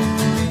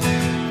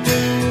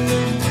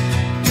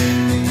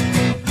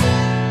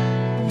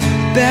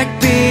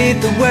 Backbeat,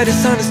 the word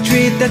is on the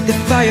street that the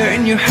fire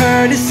in your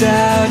heart is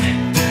out.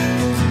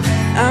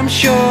 I'm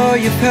sure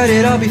you've heard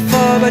it all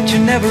before, but you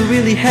never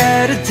really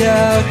had a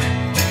doubt.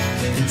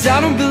 And I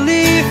don't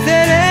believe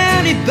that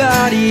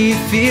anybody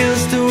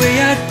feels the way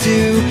I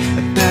do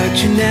about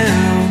you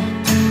now.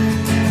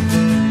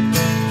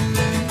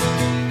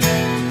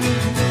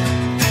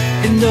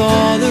 And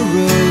all the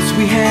roads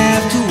we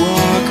have to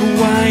walk are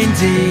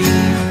winding,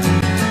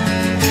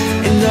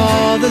 and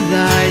all the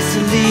lies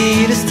that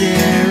lead us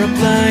there are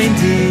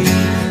blinding.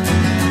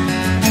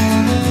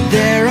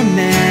 There are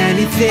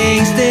many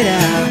things that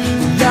I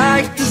would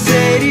like to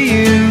say to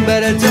you,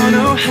 but I don't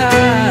know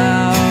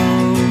how.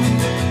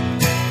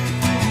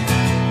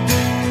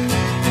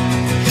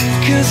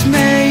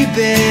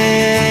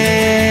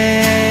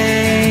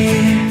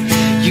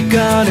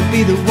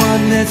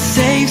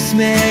 saves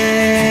me.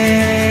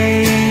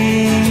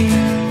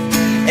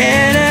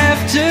 And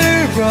after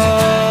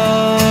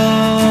all,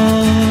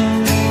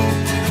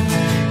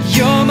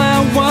 you're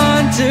my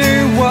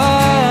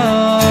Wonderwall.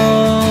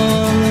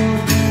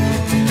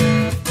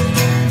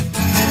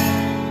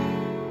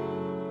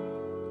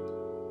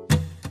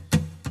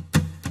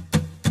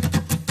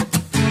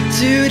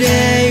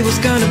 Today was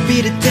gonna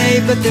be the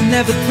day, but they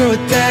never throw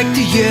it back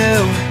to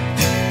you.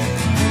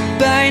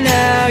 By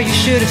now you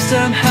should have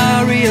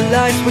somehow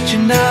realized what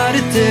you're not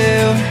to do.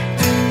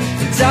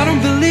 And I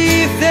don't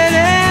believe that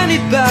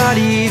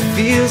anybody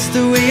feels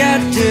the way I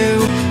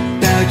do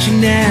about you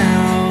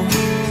now.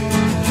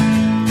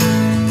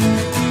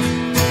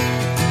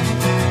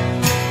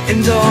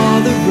 And all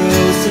the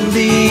roads that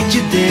lead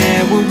you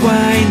there were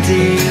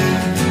winding,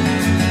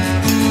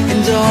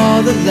 and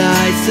all the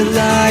lights that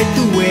light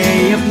the way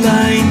are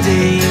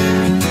blinding.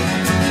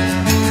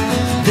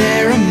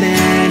 There are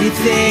many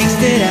things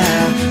that I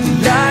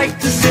would like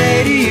to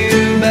say to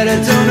you, but I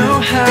don't know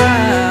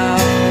how.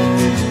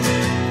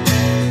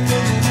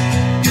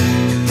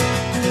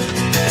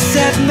 I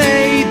said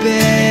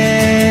maybe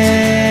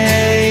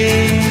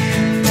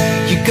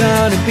you're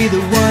gonna be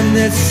the one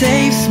that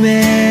saves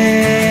me.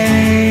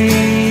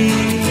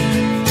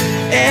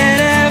 And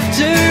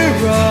after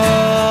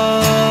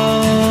all,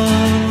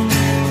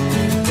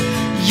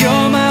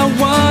 you're my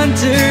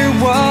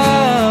Wonderwall.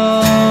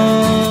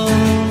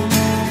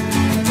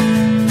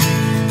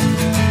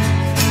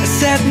 I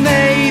said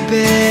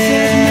maybe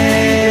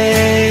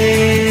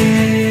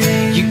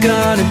you're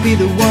gonna be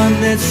the one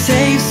that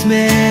saves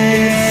me.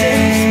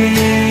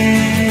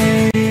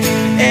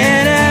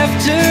 And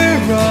after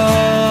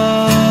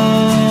all,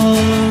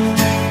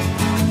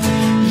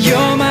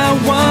 you're my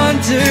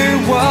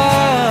Wonderwall.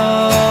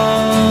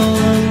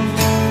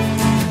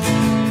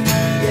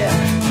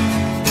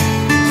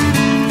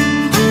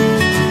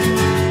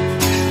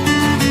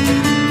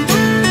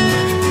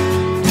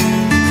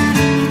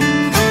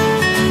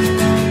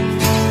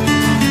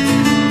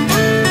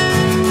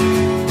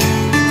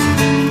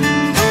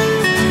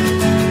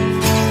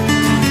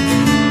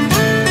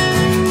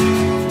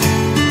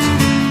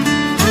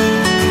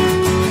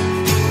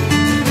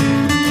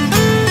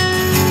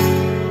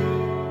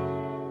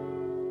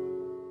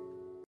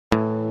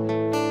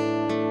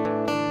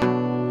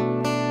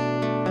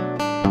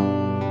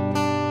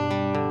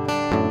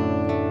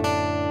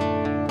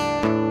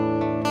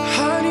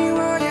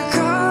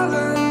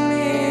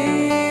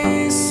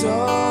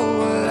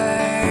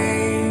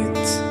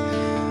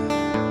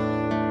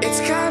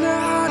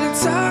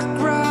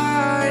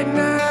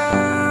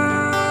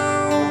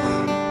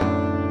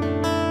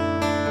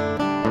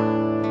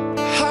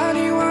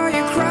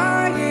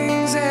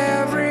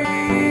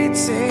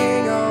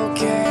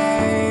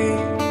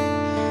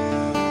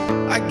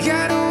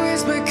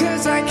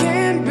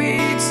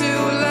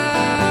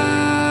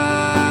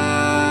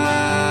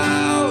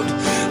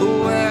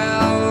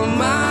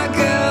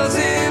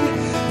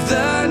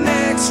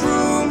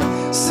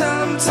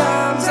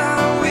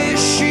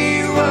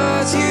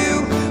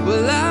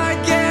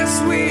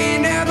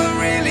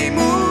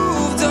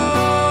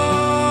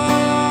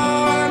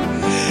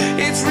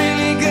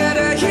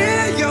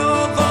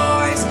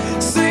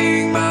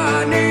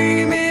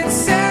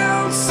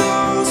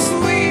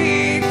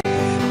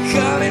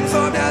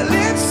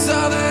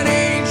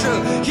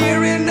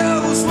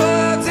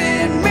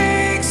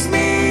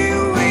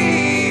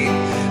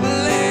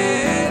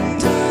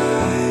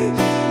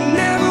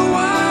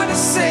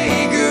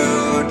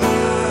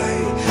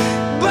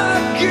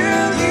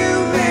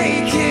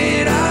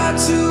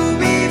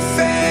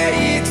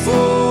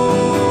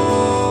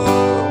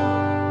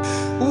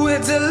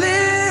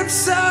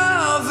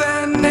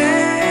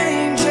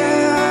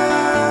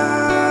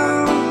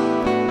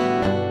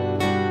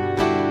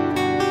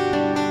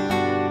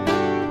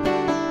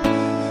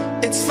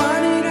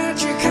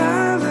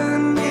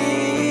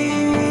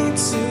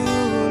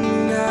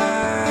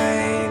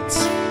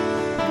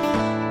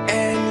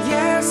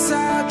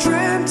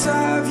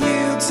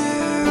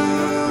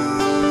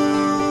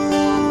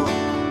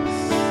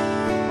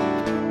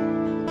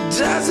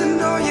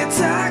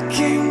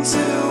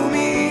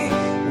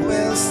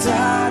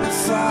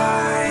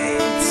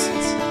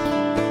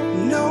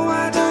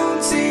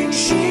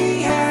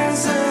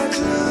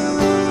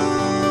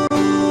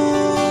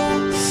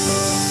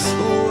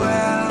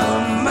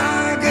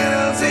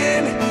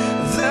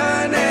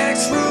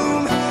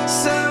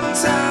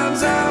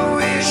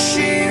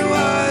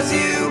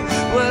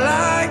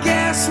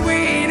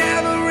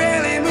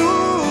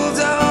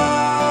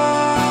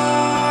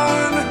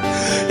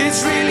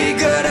 It's really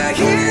good to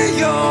hear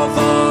your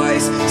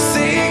voice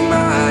sing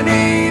my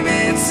name.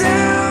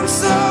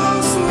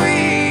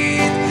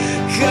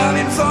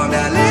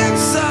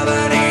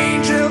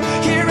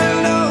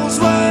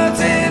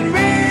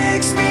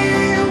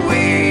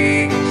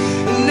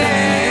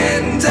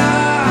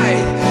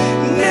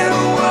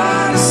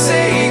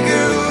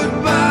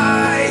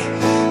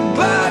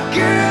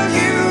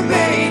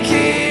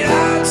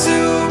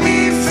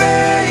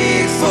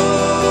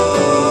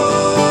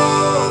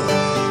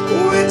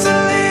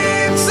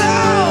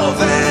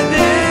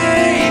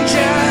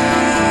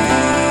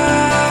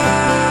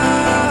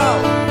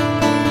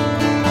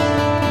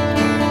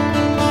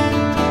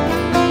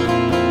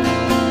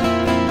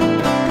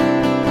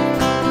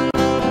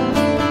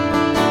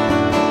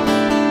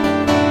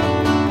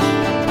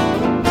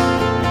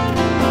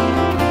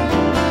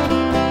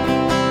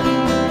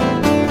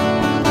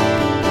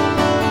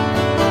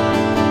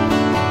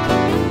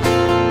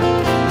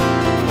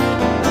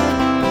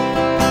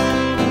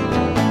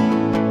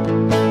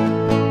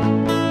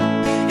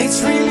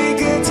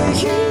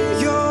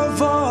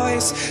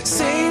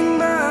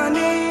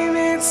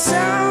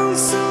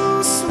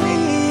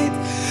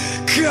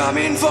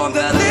 coming from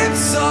the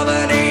lips of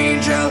an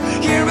angel.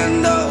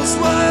 Hearing those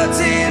words,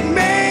 it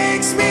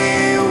makes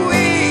me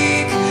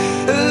weak.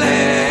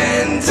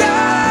 And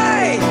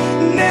I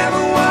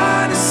never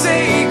want to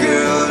say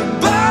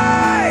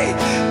goodbye,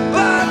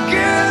 but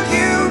girl,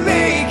 you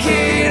make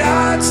it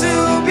hard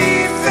to be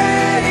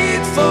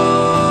faithful.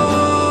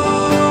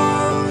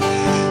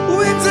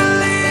 With the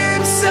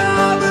lips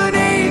of an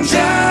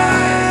angel,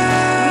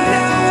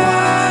 never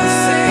want to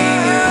say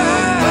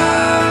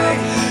goodbye,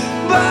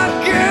 but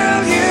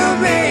girl, you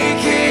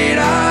make it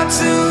hard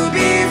to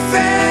be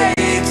faithful.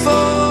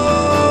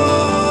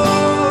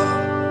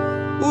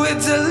 With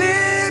the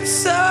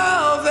lips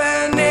of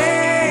an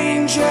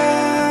angel.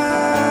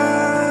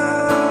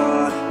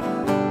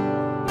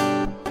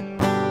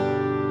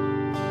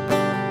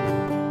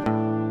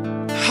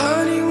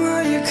 Honey,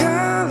 why you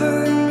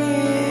calling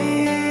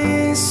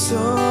me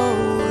so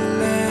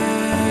late?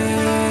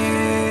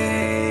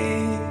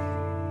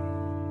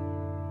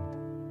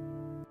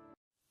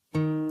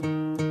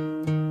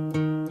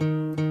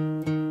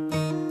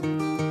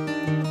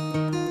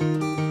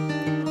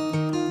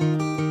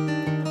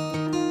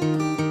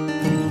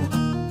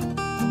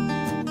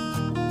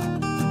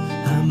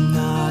 I'm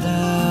not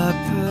a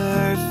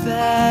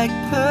perfect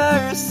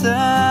person.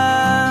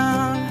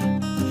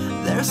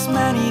 There's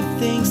many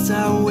things I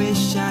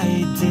wish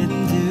I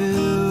didn't do,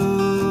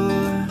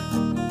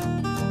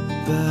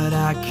 but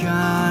I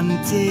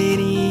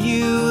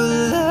continue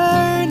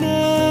learning.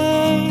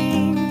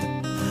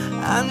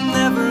 I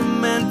never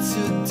meant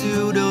to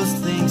do those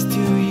things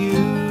to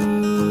you,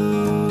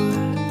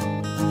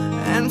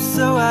 and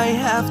so I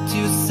have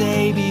to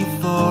say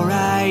before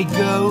I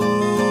go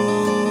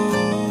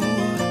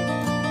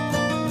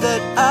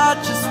that I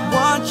just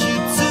want you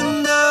to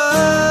know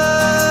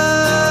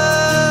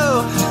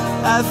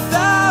I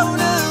found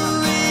a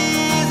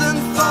reason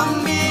for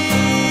me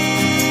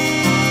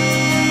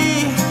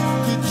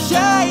to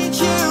change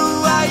who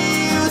I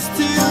used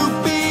to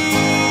be,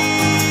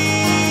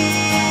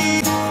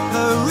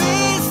 a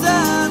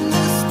reason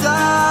to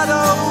start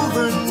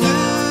over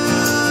new,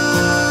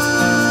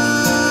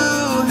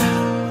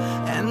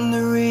 and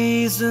the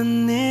reason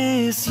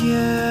is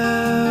you.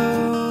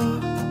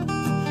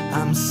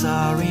 I'm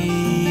sorry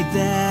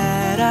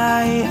that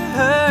I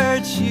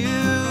hurt you.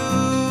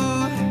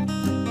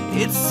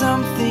 It's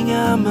something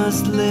I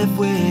must live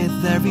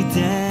with every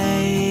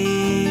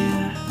day,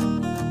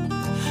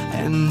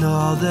 and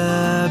all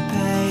the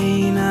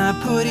pain I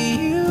put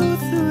you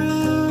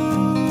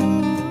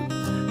through,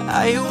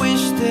 I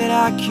wish that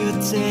I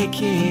could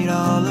take it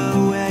all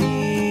away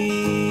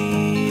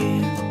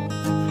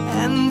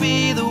and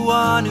be the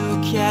one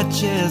who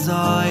catches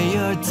all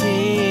your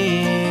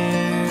tears.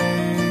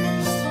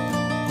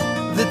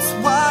 That's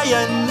why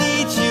I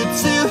need you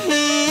to hear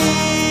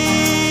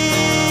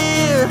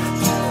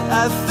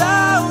I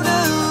found a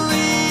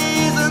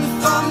reason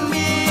for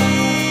me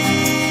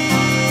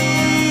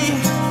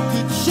to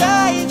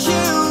change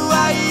who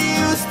I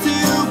used to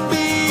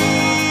be,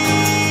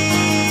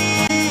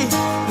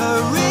 a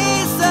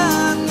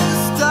reason to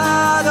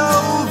start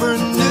over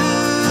new,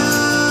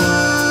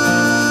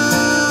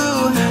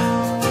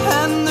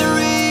 and the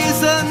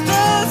reason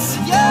is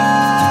you.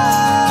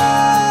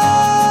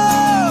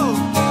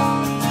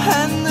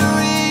 And the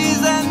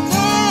reason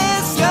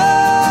is you.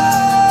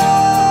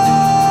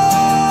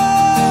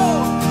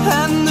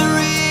 And the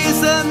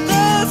reason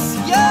is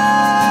you.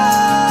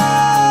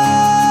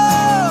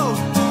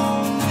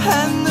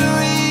 And the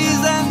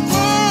reason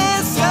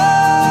is you.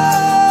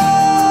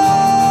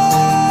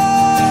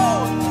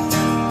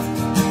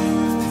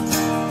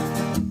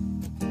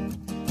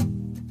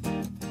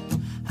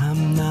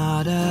 I'm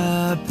not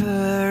a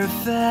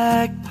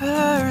perfect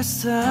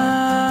person.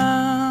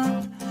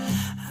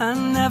 I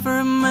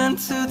never meant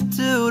to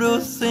do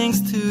those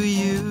things to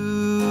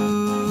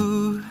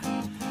you,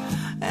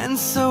 and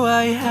so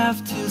I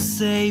have to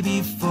say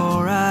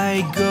before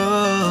I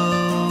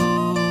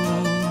go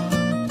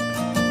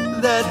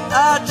that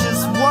I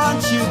just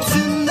want you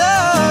to know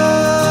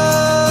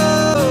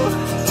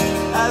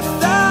I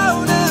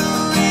found a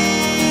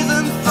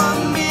reason for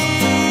me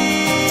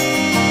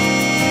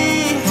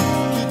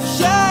to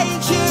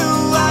change who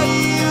I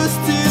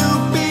used to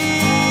be,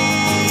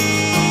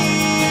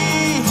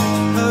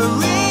 a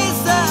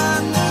reason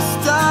to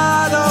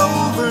start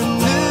over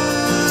new,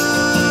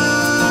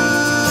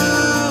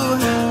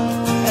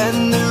 and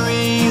the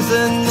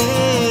reason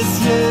is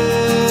you.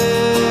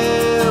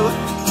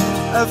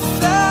 I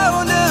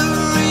found a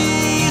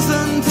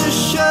reason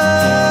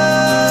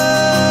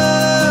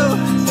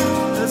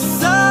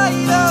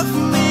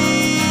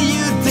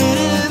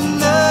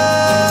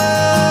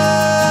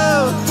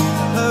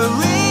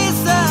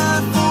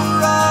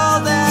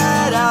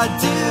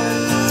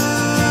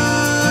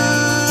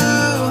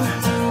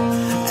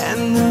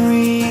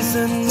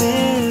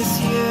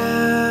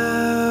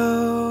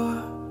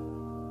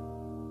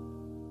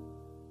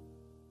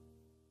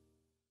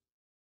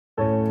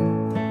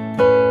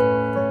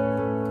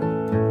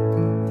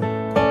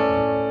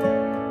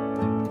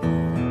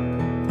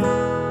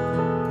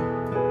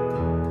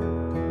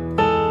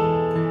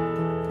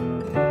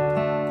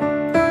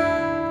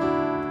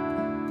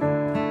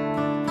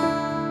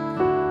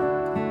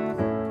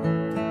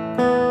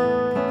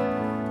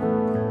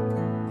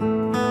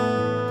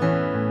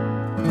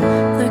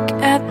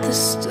the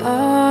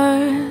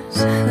stars,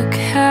 look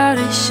how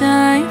they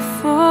shine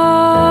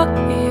for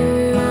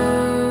you,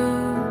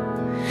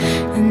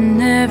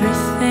 and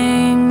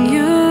everything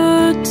you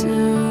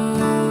do.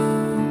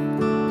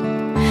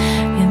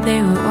 And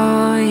they were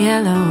all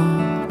yellow.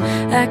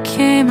 I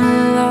came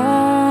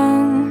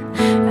along,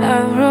 I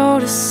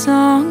wrote a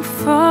song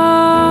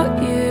for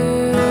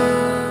you,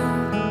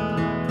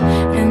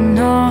 and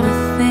all the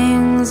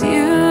things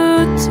you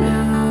do.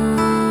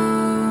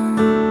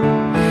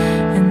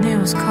 And it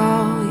was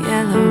called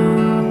Yellow.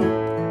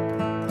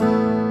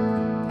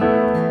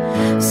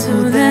 So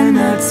then I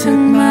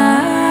took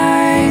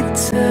my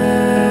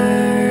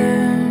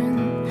turn.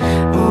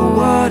 Oh,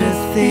 what a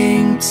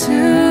thing to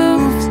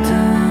have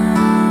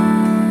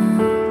done.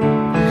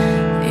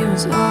 It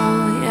was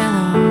all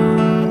yellow.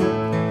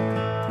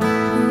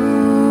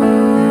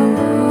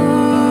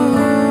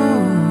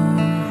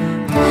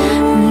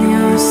 And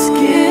your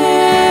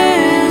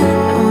skin,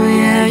 oh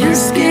yeah, your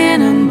skin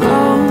and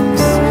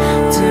bones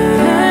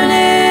turn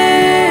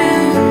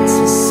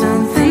into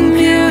something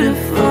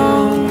beautiful.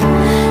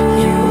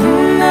 You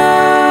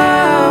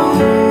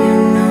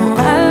know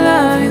I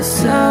love you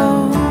so.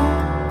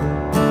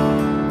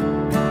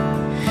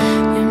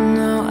 You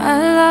know I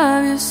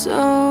love you so.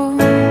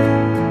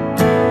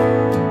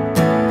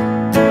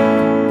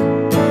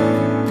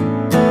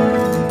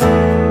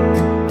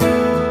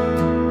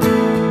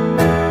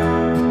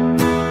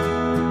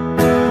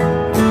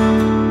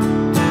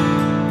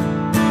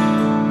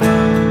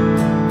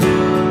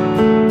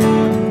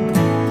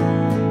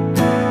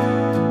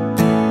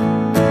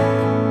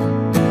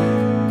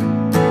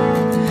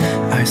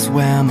 I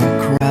swam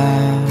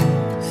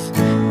across,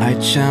 I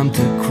jumped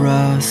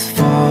across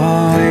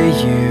for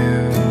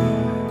you.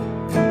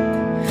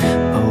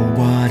 Oh,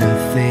 what a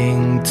thing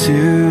to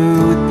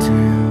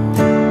do.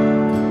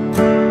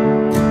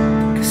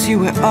 'Cause you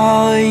were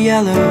all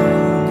yellow.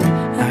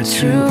 I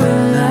drew a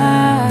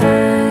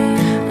line,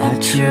 I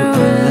drew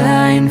a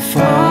line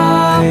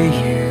for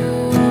you.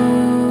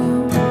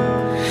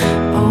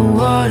 Oh,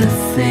 what a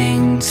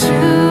thing to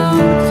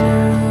do.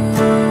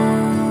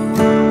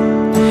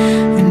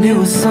 And it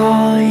was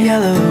all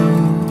yellow.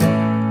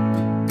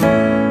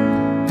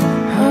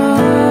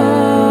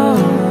 Oh,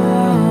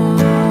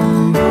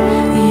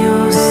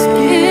 your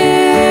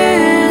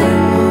skin,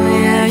 oh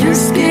yeah, your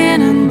skin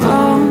and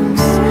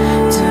bones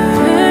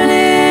turn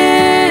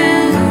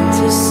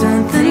into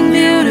something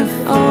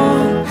beautiful.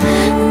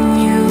 And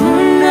you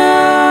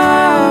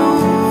know,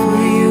 for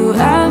you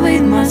I'll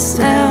bleed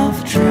myself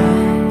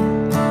dry.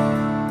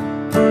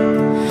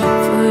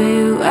 For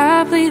you I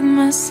bleed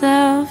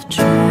myself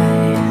dry.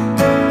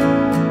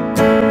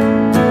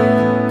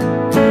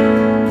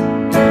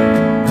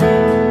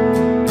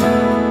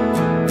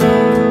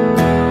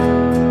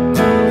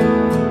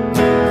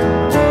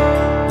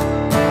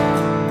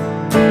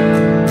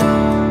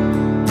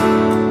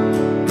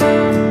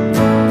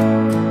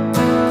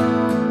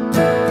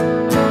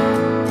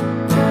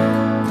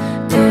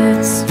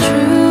 It's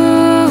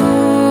true.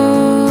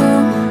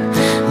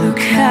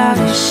 Look how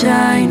they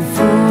shine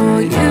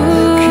for you.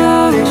 Look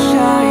how they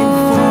shine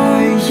for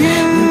you.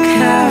 Look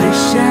how they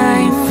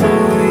shine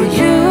for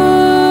you.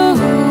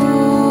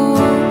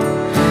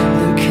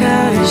 Look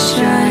how they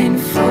shine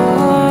for.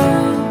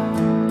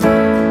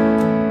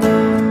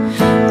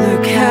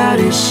 Look how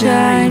they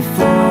shine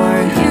for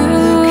you.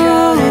 Look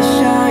how they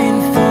shine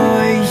for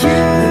you.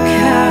 Look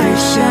how they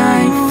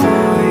shine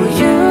for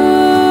you.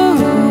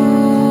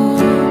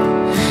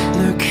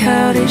 Look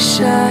how they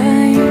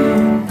shine.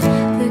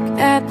 Look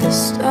at the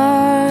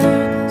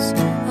stars.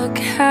 Look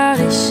how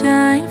they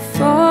shine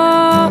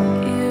for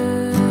you,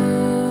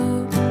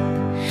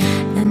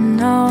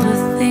 and all the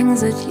things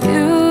that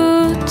you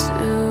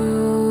do.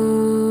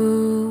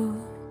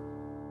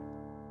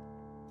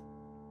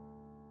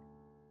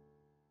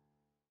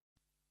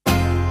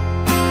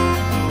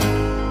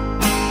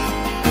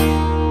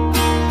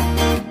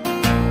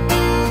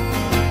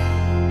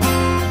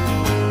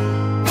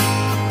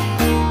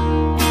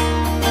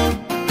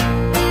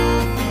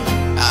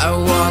 I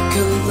walk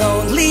a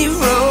lonely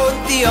road,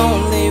 the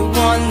only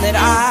one that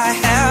I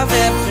have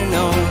ever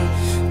known.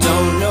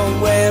 Don't know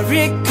where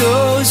it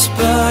goes,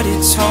 but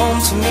it's home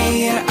to me,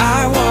 and I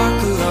walk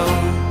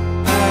alone.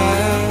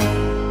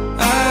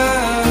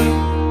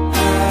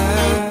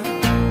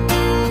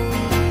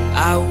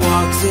 I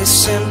walk this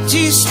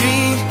empty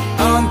street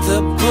on the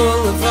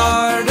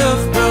boulevard of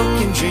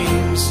broken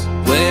dreams,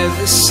 where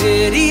the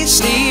city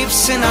sleeps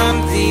and I'm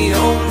the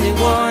only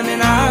one,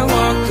 and I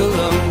walk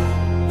alone.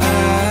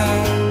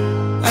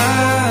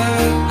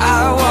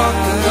 I walk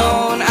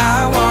alone, I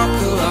walk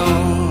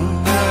alone.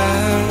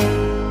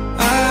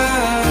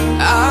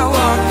 I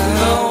walk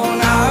alone,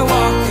 I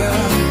walk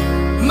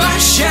alone. My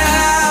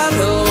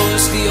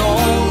shadow's the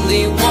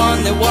only one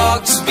that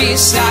walks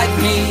beside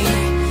me.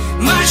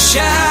 My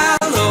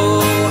shallow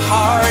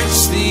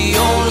heart's the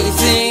only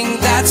thing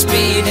that's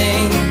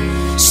beating.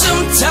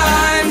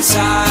 Sometimes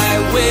I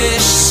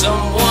wish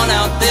someone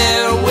out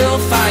there will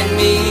find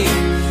me.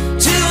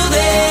 Till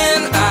then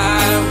I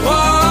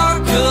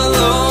walk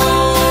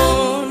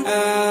alone.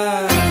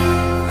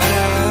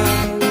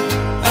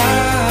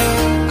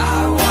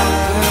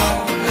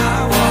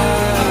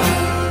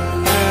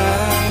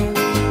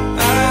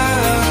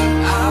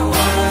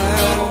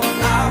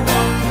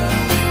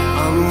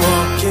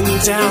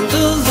 down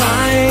the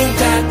line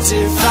that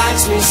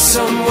divides me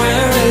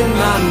somewhere in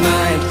my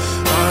mind,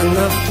 on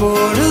the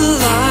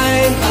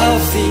borderline of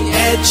the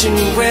edge and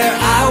where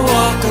I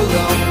walk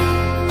alone.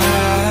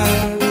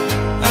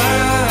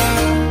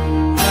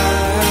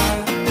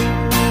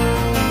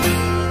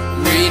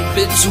 Read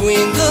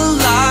between the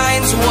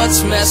lines,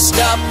 what's messed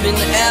up and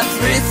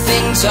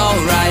everything's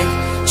alright.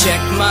 Check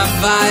my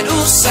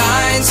vital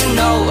signs and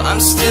know I'm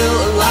still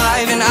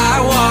alive and I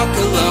walk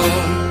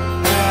alone.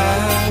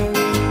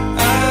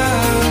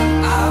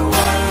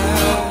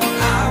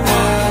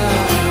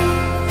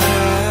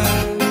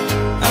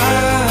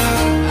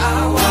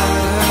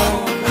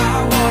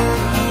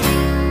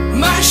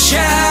 My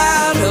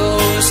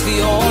shadow's the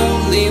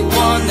only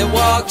one that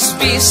walks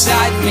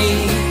beside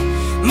me.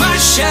 My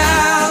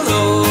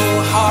shallow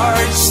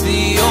heart's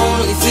the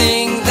only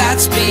thing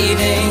that's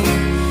beating.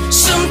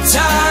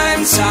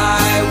 Sometimes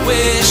I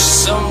wish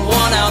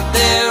someone out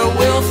there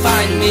will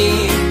find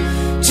me.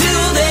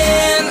 Till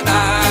then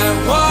I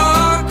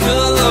walk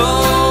alone.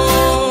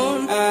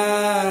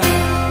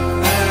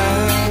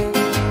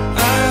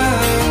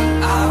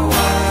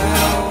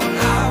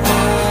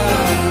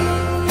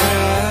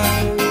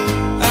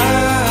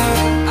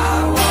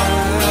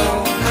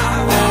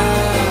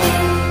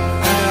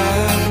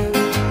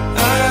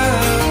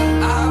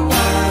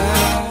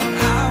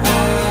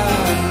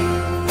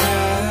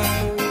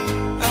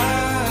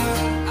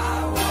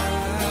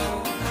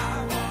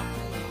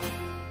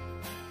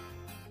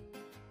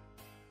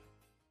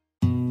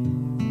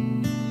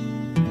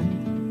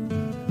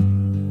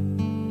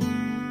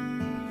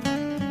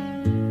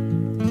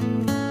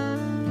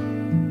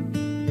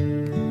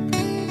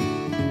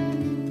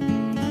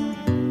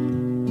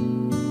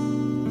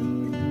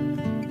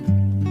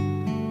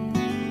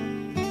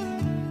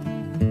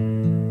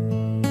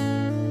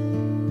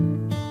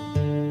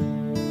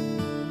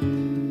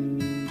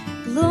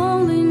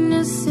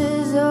 Loneliness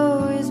has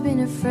always been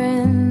a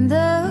friend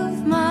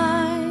of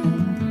mine.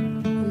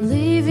 I'm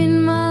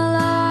leaving my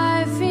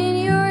life in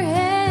your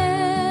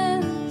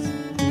hands.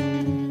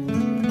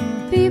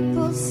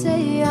 People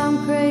say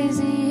I'm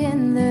crazy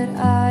and that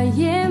I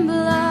am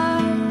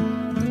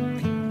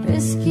blind,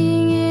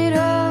 risking it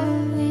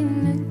all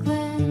in a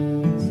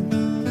glance.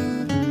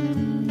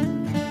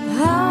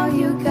 How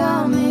you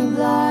got me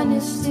blind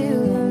is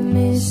still a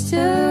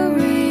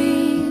mystery.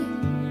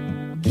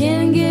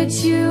 Can't get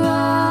you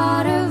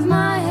out of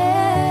my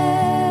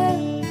head.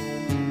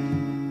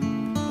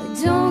 I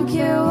don't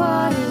care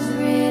what is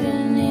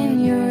written in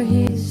your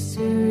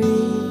history,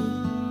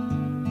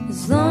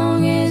 as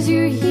long as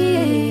you're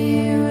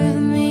here with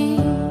me.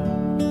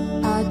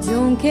 I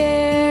don't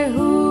care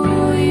who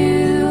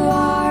you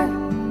are,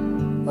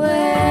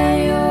 where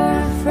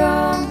you're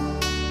from,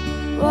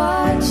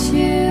 what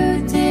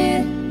you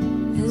did,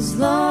 as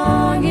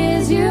long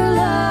as you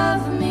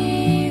love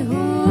me.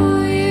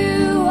 Who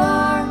you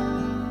are,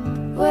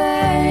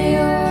 where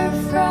you're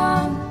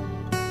from,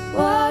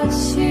 what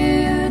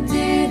you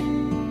did,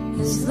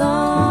 as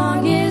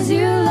long as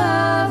you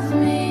love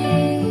me.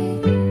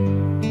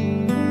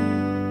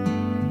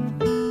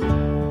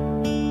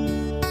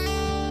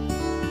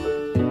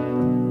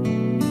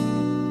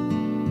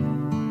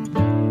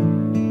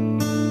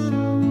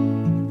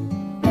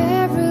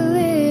 Every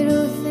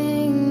little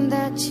thing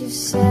that you've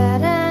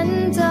said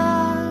and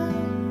done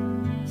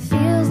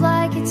feels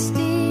like it's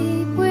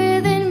deep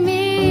within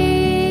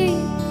me.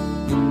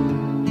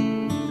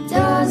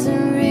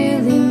 Doesn't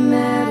really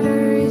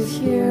matter if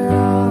you're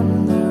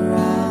on the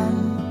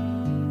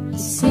run. It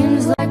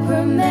seems like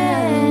we're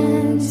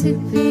meant to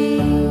be.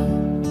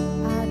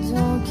 I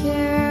don't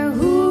care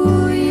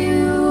who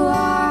you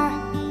are,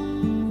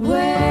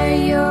 where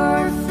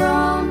you're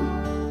from,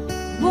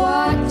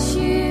 what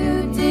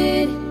you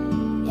did,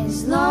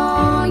 as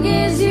long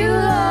as you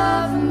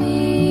love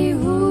me.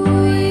 Who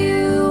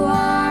you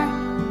are,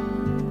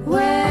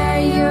 where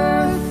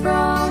you're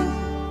from,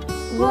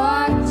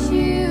 what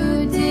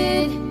you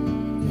did,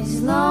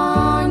 as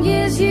long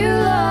as you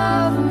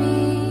love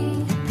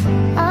me.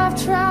 I've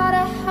tried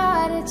to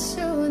hide it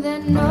so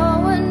that no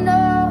one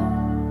knows,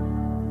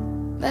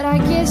 but I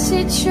guess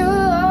it's true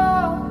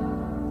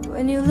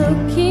when you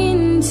look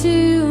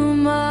into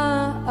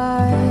my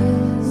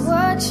eyes.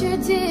 What you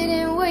did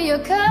and where you're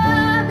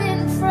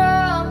coming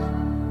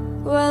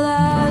from, well,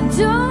 I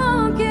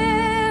don't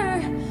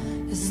care,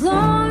 as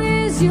long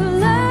as you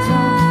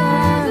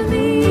love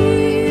me.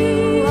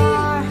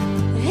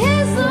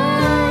 As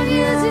long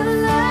as you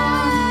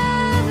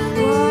love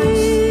me.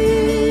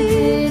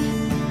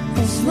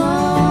 As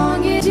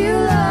long as you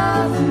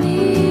love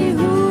me.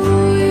 Who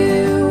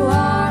you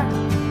are,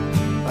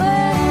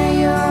 where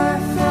you're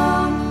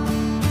from,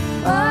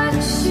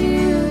 what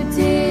you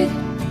did,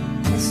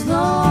 as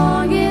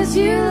long as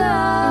you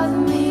love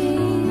me.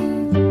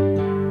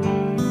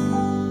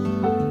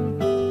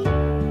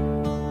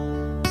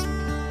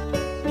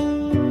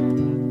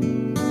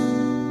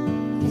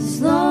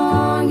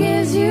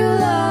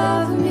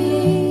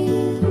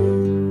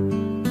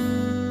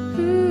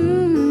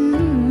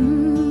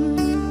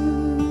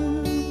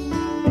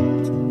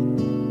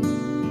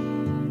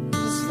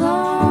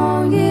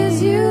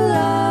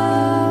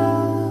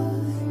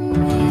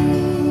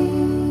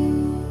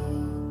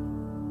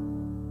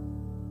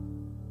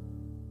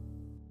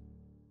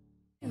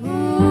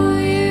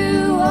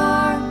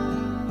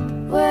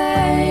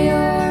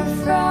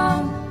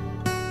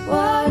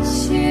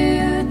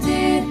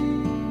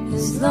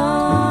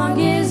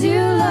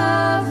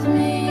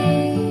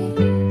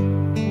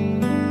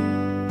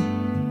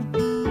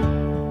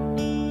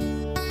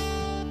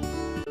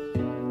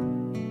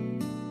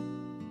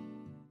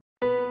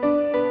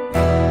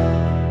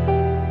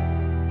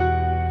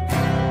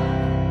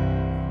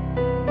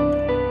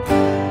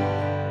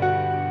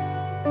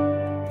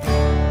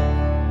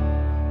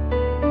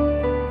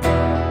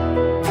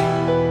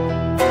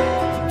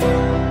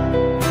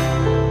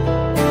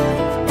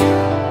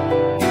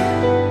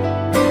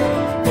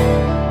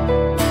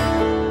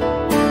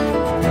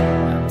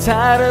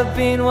 tired of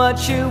being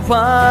what you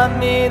want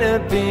me to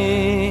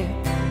be.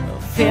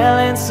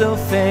 Feeling so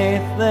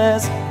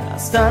faithless,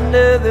 lost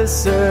under the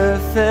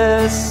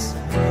surface.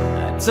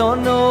 I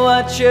don't know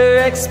what you're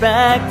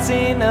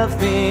expecting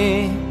of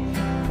me,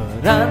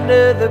 but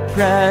under the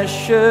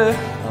pressure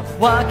of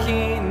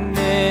walking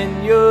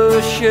in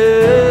your shoes,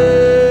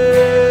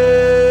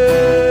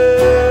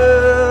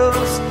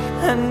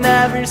 and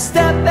every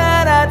step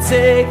that I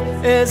take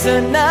is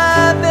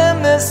another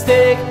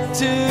mistake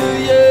to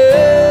you.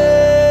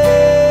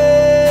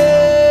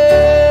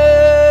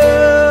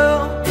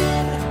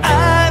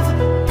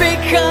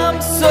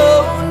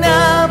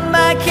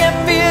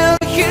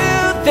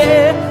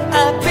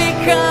 I've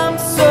become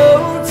so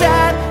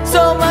tired,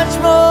 so much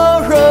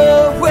more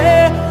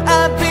aware.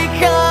 I'm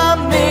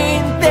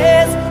becoming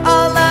this.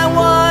 All I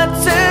want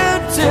to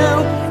do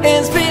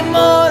is be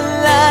more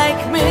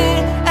like me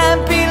and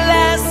be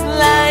less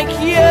like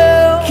you.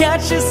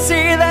 Can't you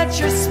see that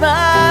you're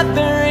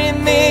smothering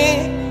me,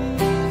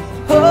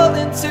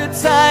 holding too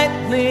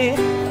tightly,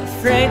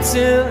 afraid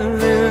to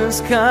lose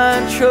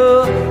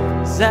control?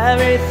 'Cause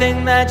everything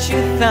that you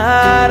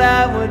thought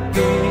I would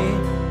be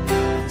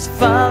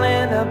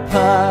falling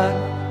apart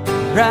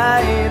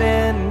right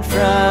in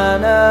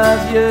front of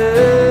you.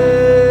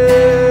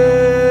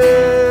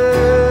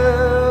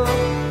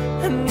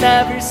 And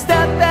every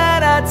step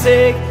that I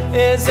take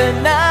is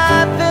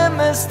another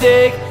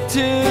mistake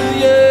to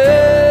you.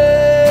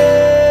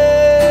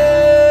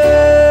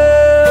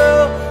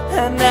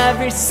 And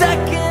every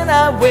second I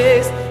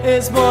waste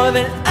is more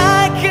than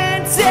I can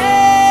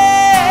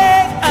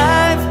take.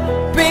 I've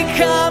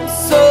become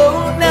so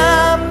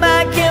numb,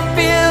 I can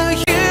feel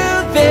you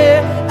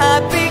there.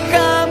 I've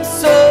become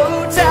so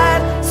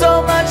tired, so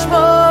much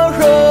more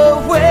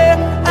aware.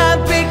 I'm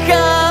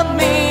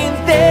becoming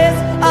this.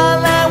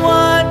 All I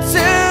want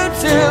to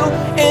do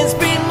is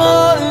be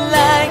more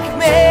like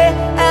me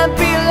and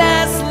be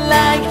less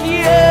like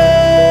you.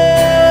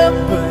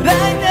 But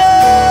I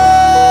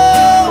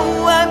know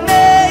I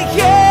may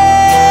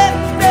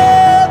end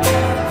up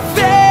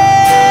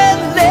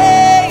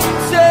failing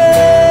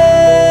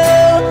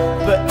too.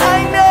 But I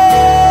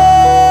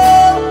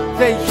know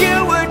that you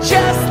were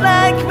just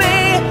like me,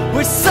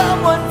 with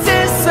someone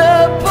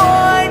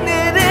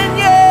disappointed in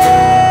you.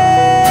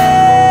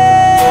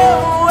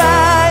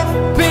 I've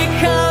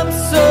become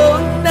so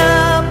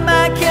numb,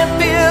 I can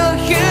feel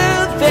you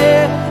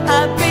there.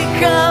 I've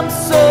become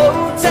so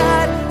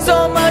tired, so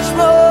much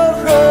more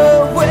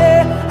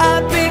aware.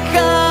 I'm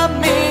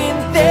becoming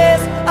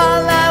this.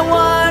 All I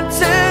want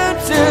to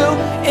do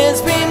is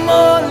be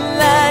more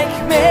like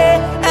me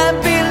and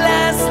be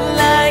less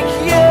like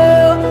you.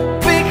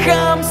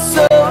 Become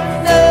so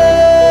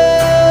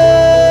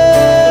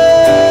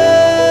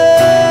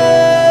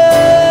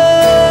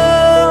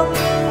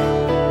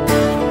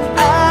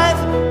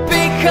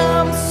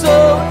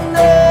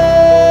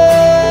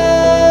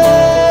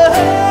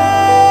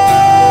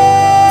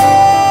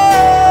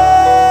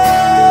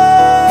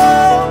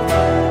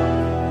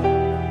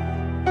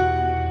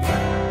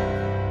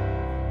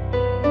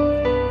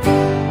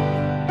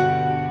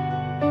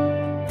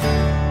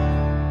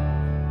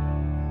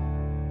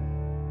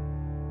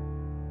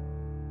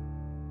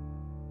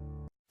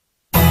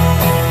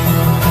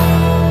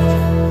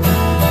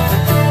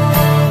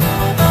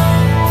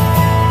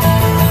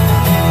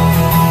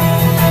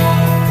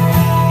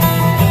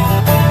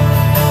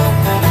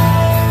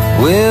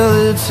well,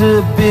 it's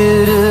a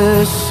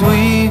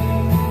bittersweet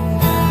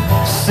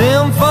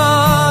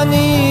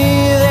symphony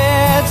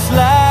that's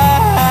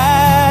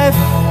life,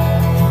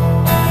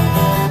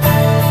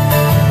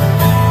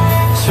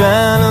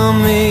 trying to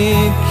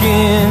make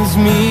ends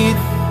meet.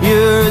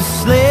 You're a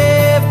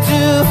slave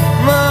to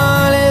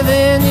money,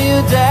 then you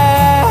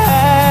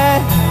die.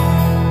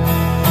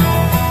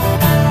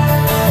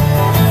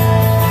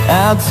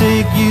 I'll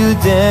take you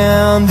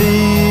down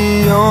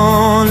the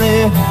only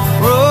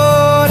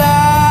road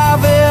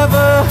I've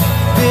ever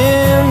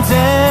been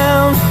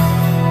down.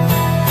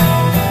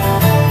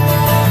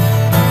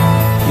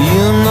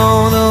 You know,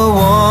 the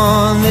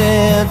one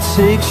that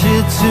takes you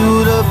to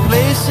the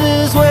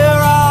places where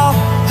all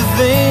the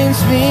things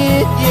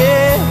meet,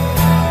 yeah.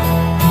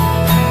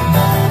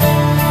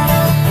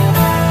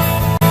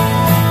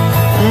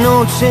 No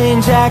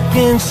change, I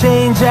can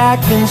change, I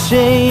can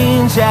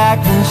change, I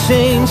can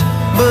change.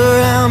 But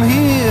I'm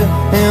here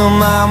in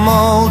my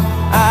mold,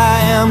 I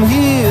am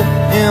here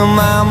in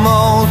my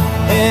mold.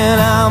 And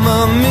I'm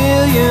a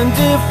million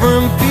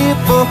different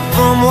people,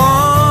 from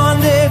one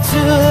day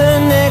to the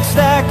next.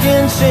 I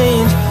can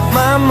change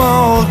my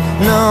mold.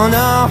 No,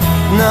 no,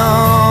 no,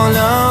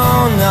 no,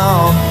 no.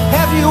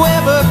 Have you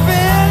ever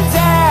been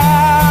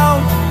down?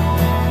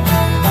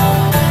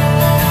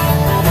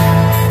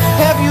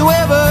 Have you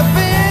ever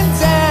been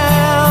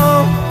down?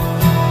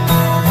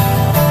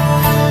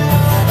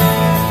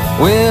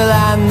 Well,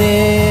 I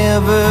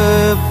never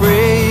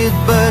prayed,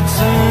 but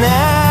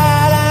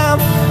tonight I'm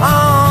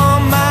on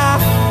my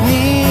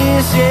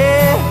knees,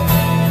 yeah.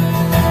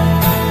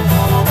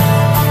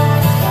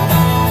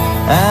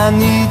 I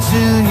need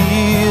to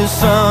hear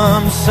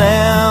some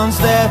sounds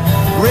that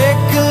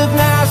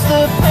recognize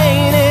the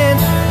pain in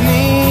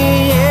me,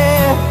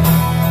 yeah.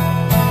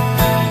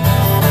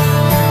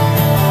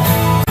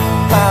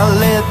 I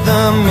let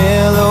the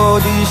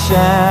melody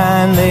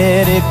shine,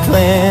 let it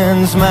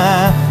cleanse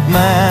my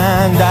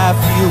mind. I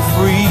feel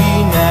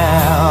free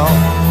now.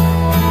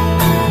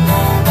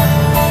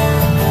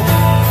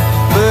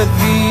 But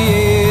the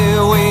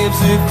airwaves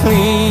are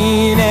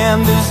clean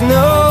and there's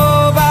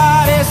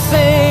nobody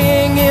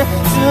singing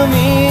to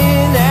me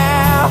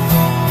now.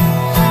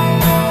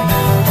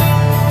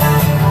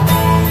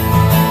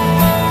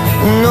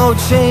 No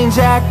change,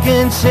 I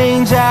can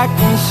change, I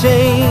can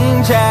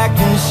change, I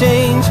can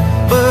change.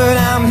 But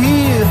I'm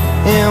here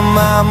in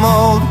my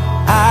mold,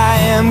 I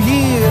am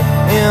here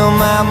in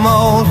my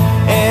mold.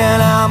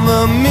 And I'm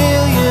a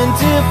million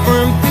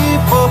different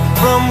people.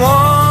 From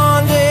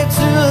one day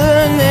to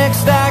the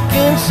next I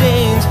can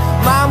change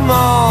my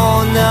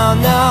mold. No,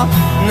 no,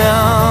 no,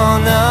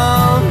 no,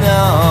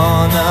 no,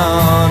 no,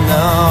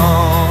 no.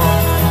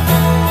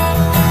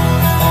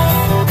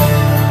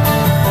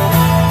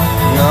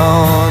 No,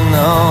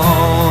 no.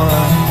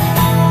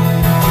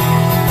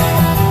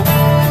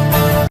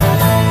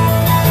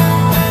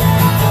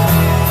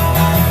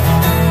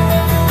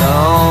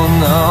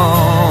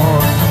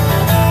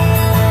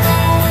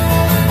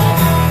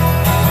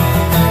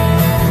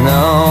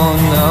 No,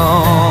 no.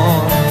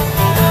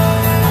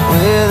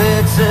 Well,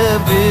 it's a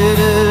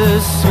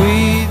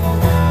bittersweet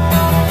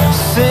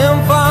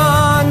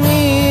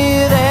symphony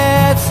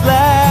that's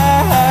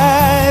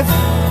life,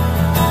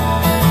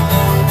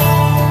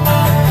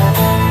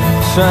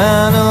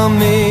 trying to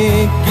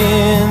make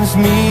ends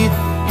meet.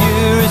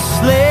 You're a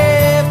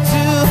slave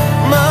to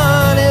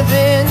money,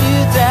 then you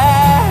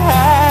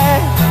die.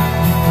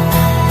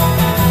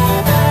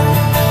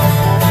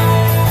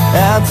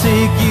 I'll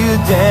take you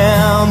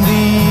down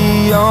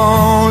the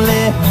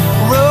only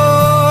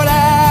road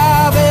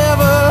I've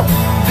ever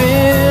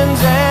been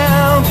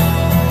down.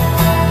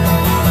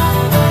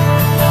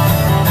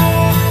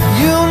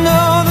 You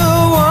know, the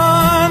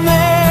one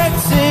that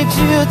takes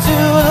you to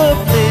the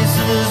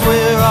places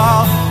where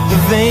all the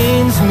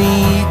veins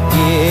meet,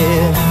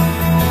 yeah.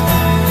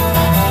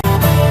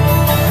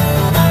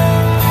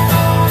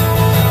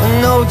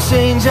 No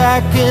change,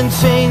 I can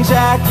change,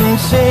 I can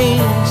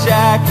change, I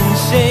can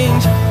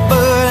change.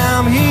 But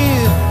I'm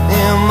here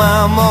in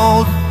my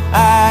mold,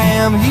 I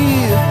am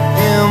here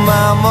in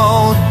my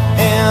mold.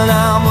 And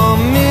I'm a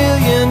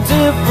million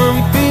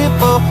different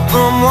people.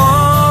 From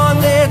one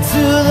day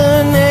to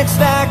the next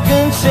I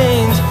can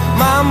change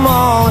my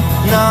mold.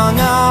 No,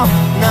 no,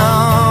 no,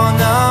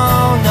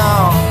 no,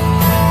 no.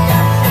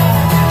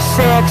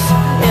 Sex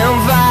and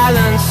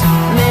violence,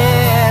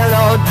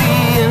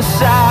 melody and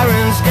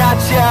sirens.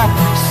 Gotcha.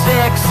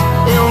 Sex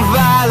and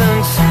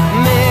violence,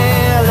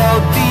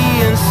 melody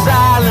and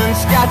silence.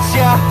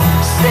 Gotcha.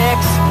 Sex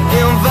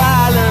and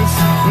violence,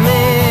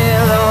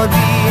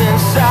 melody and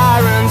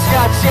sirens.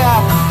 Gotcha.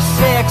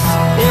 Sex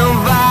and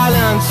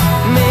violence,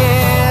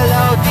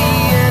 melody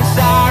and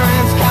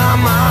sirens.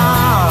 Come on,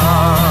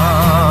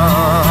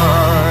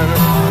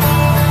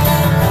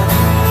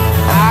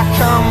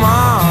 come on.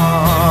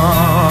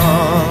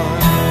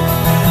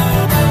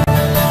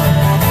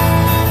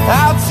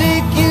 I'll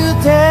take you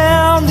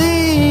down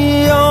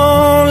the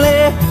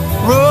only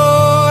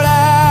road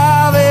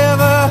I've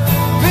ever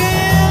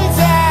been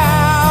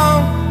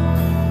down.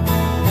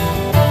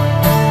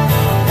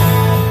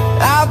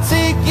 I'll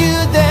take you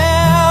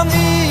down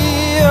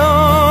the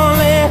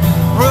only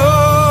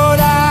road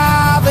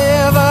I've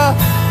ever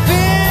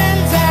been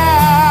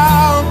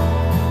down.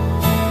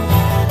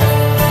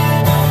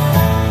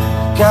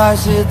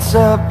 'Cause it's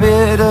a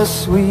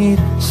bittersweet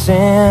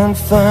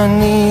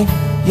symphony,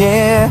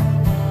 yeah.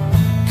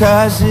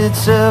 'Cause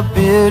it's a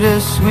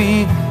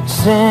bittersweet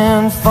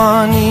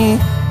symphony,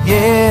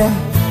 yeah.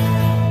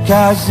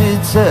 'Cause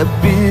it's a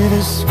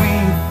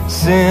bittersweet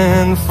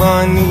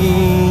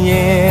symphony,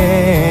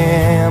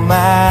 yeah.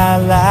 My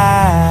life,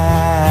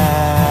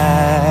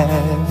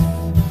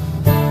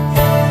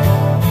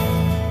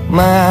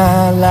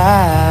 my life.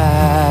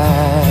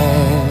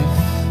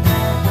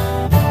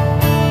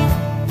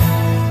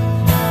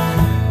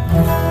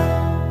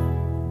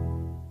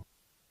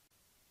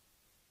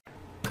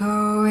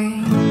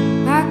 Going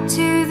back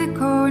to the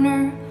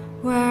corner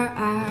where I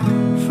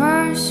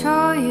first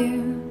saw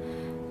you.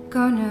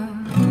 Gonna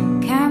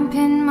camp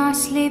in my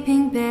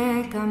sleeping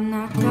bag, I'm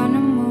not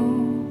gonna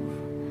move.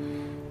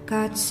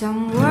 Got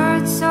some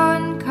words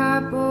on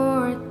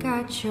cardboard,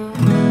 got your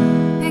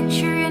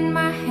picture in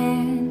my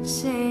hand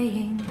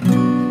saying,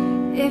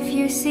 if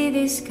you see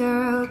this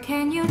girl,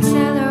 can you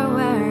tell her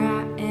where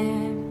I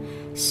am?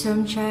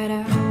 Some try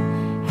to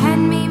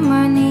hand me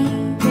money,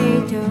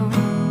 they don't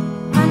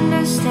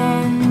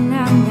understand.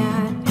 I'm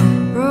not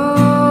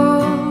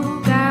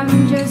broke,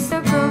 I'm just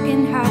a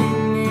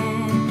broken-hearted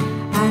man.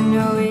 I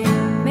know it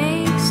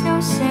makes no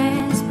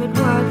sense, but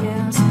what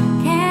else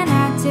can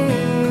I do?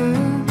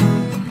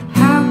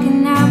 How can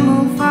I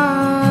move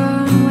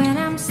on when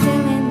I'm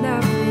still in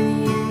love with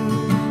you?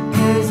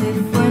 'Cause if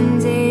one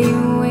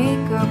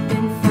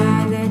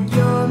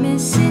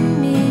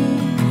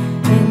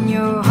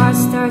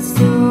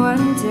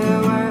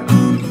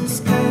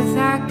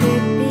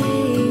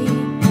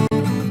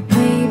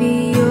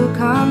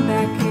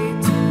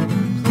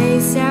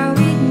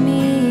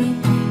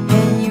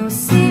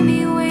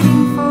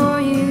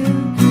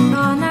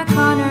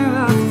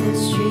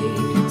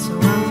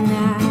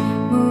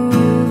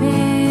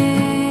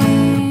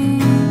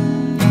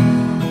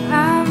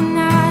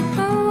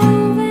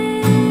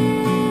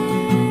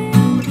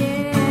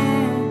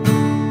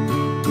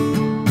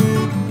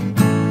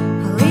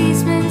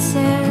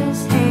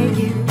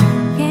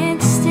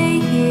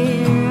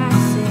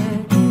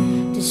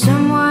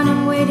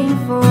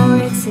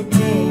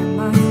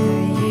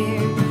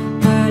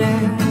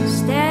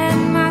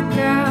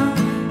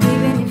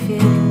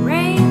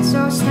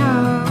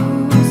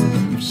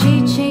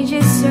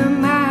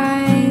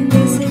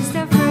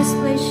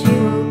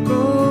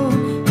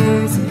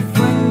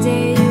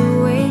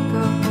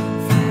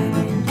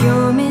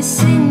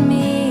missing